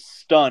was just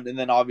stunned. And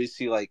then,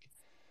 obviously, like,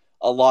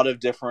 a lot of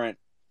different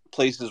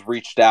places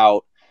reached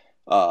out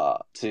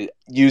to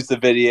use the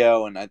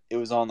video, and it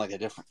was on like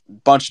a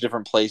bunch of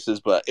different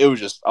places. But it was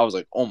just, I was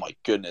like, oh my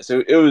goodness,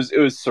 it was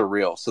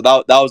surreal. So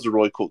that was a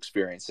really cool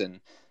experience, and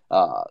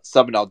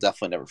something I'll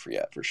definitely never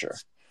forget for sure.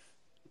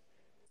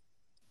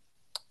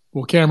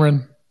 Well,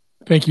 Cameron,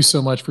 thank you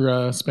so much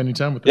for spending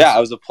time with us. Yeah, it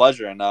was a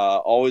pleasure, and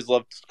always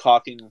loved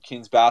talking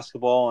Kings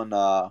basketball,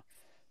 and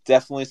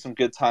definitely some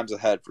good times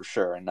ahead for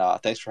sure. And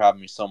thanks for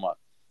having me so much.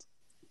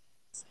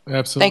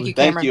 Absolutely. Thank you,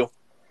 Cameron. Thank you.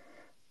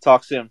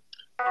 Talk soon.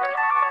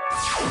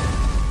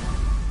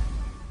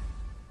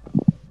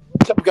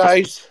 What's up,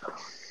 guys?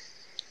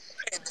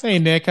 Hey,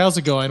 Nick, how's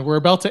it going? We're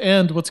about to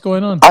end. What's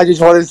going on? I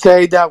just want to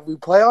say that we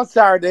play on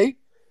Saturday.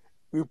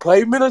 We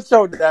play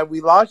Minnesota.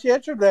 We lost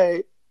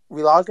yesterday.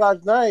 We lost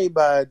last night,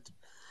 but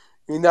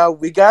we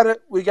gotta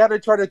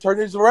try to turn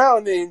this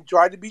around and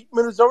try to beat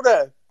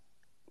Minnesota.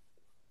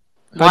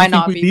 Why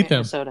not beat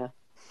Minnesota?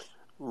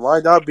 Why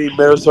not beat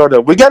Minnesota?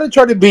 We gotta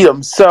try to beat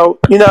them. So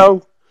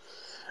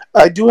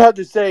I do have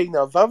to say,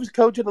 if I was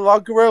coaching the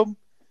locker room,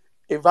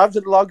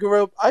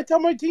 I tell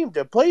my team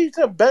to play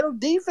some better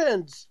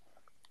defense.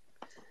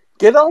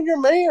 Get on your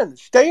man.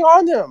 Stay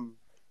on him.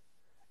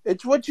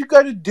 It's what you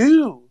got to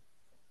do.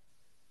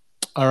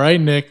 All right,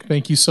 Nick.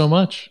 Thank you so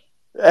much.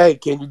 Hey,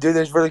 can you do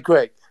this really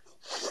quick?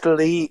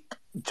 Sleep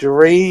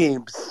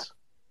dreams.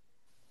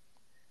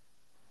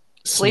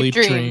 Sleep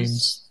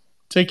dreams.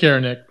 Take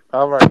care, Nick.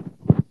 All right.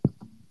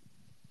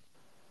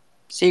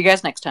 See you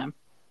guys next time.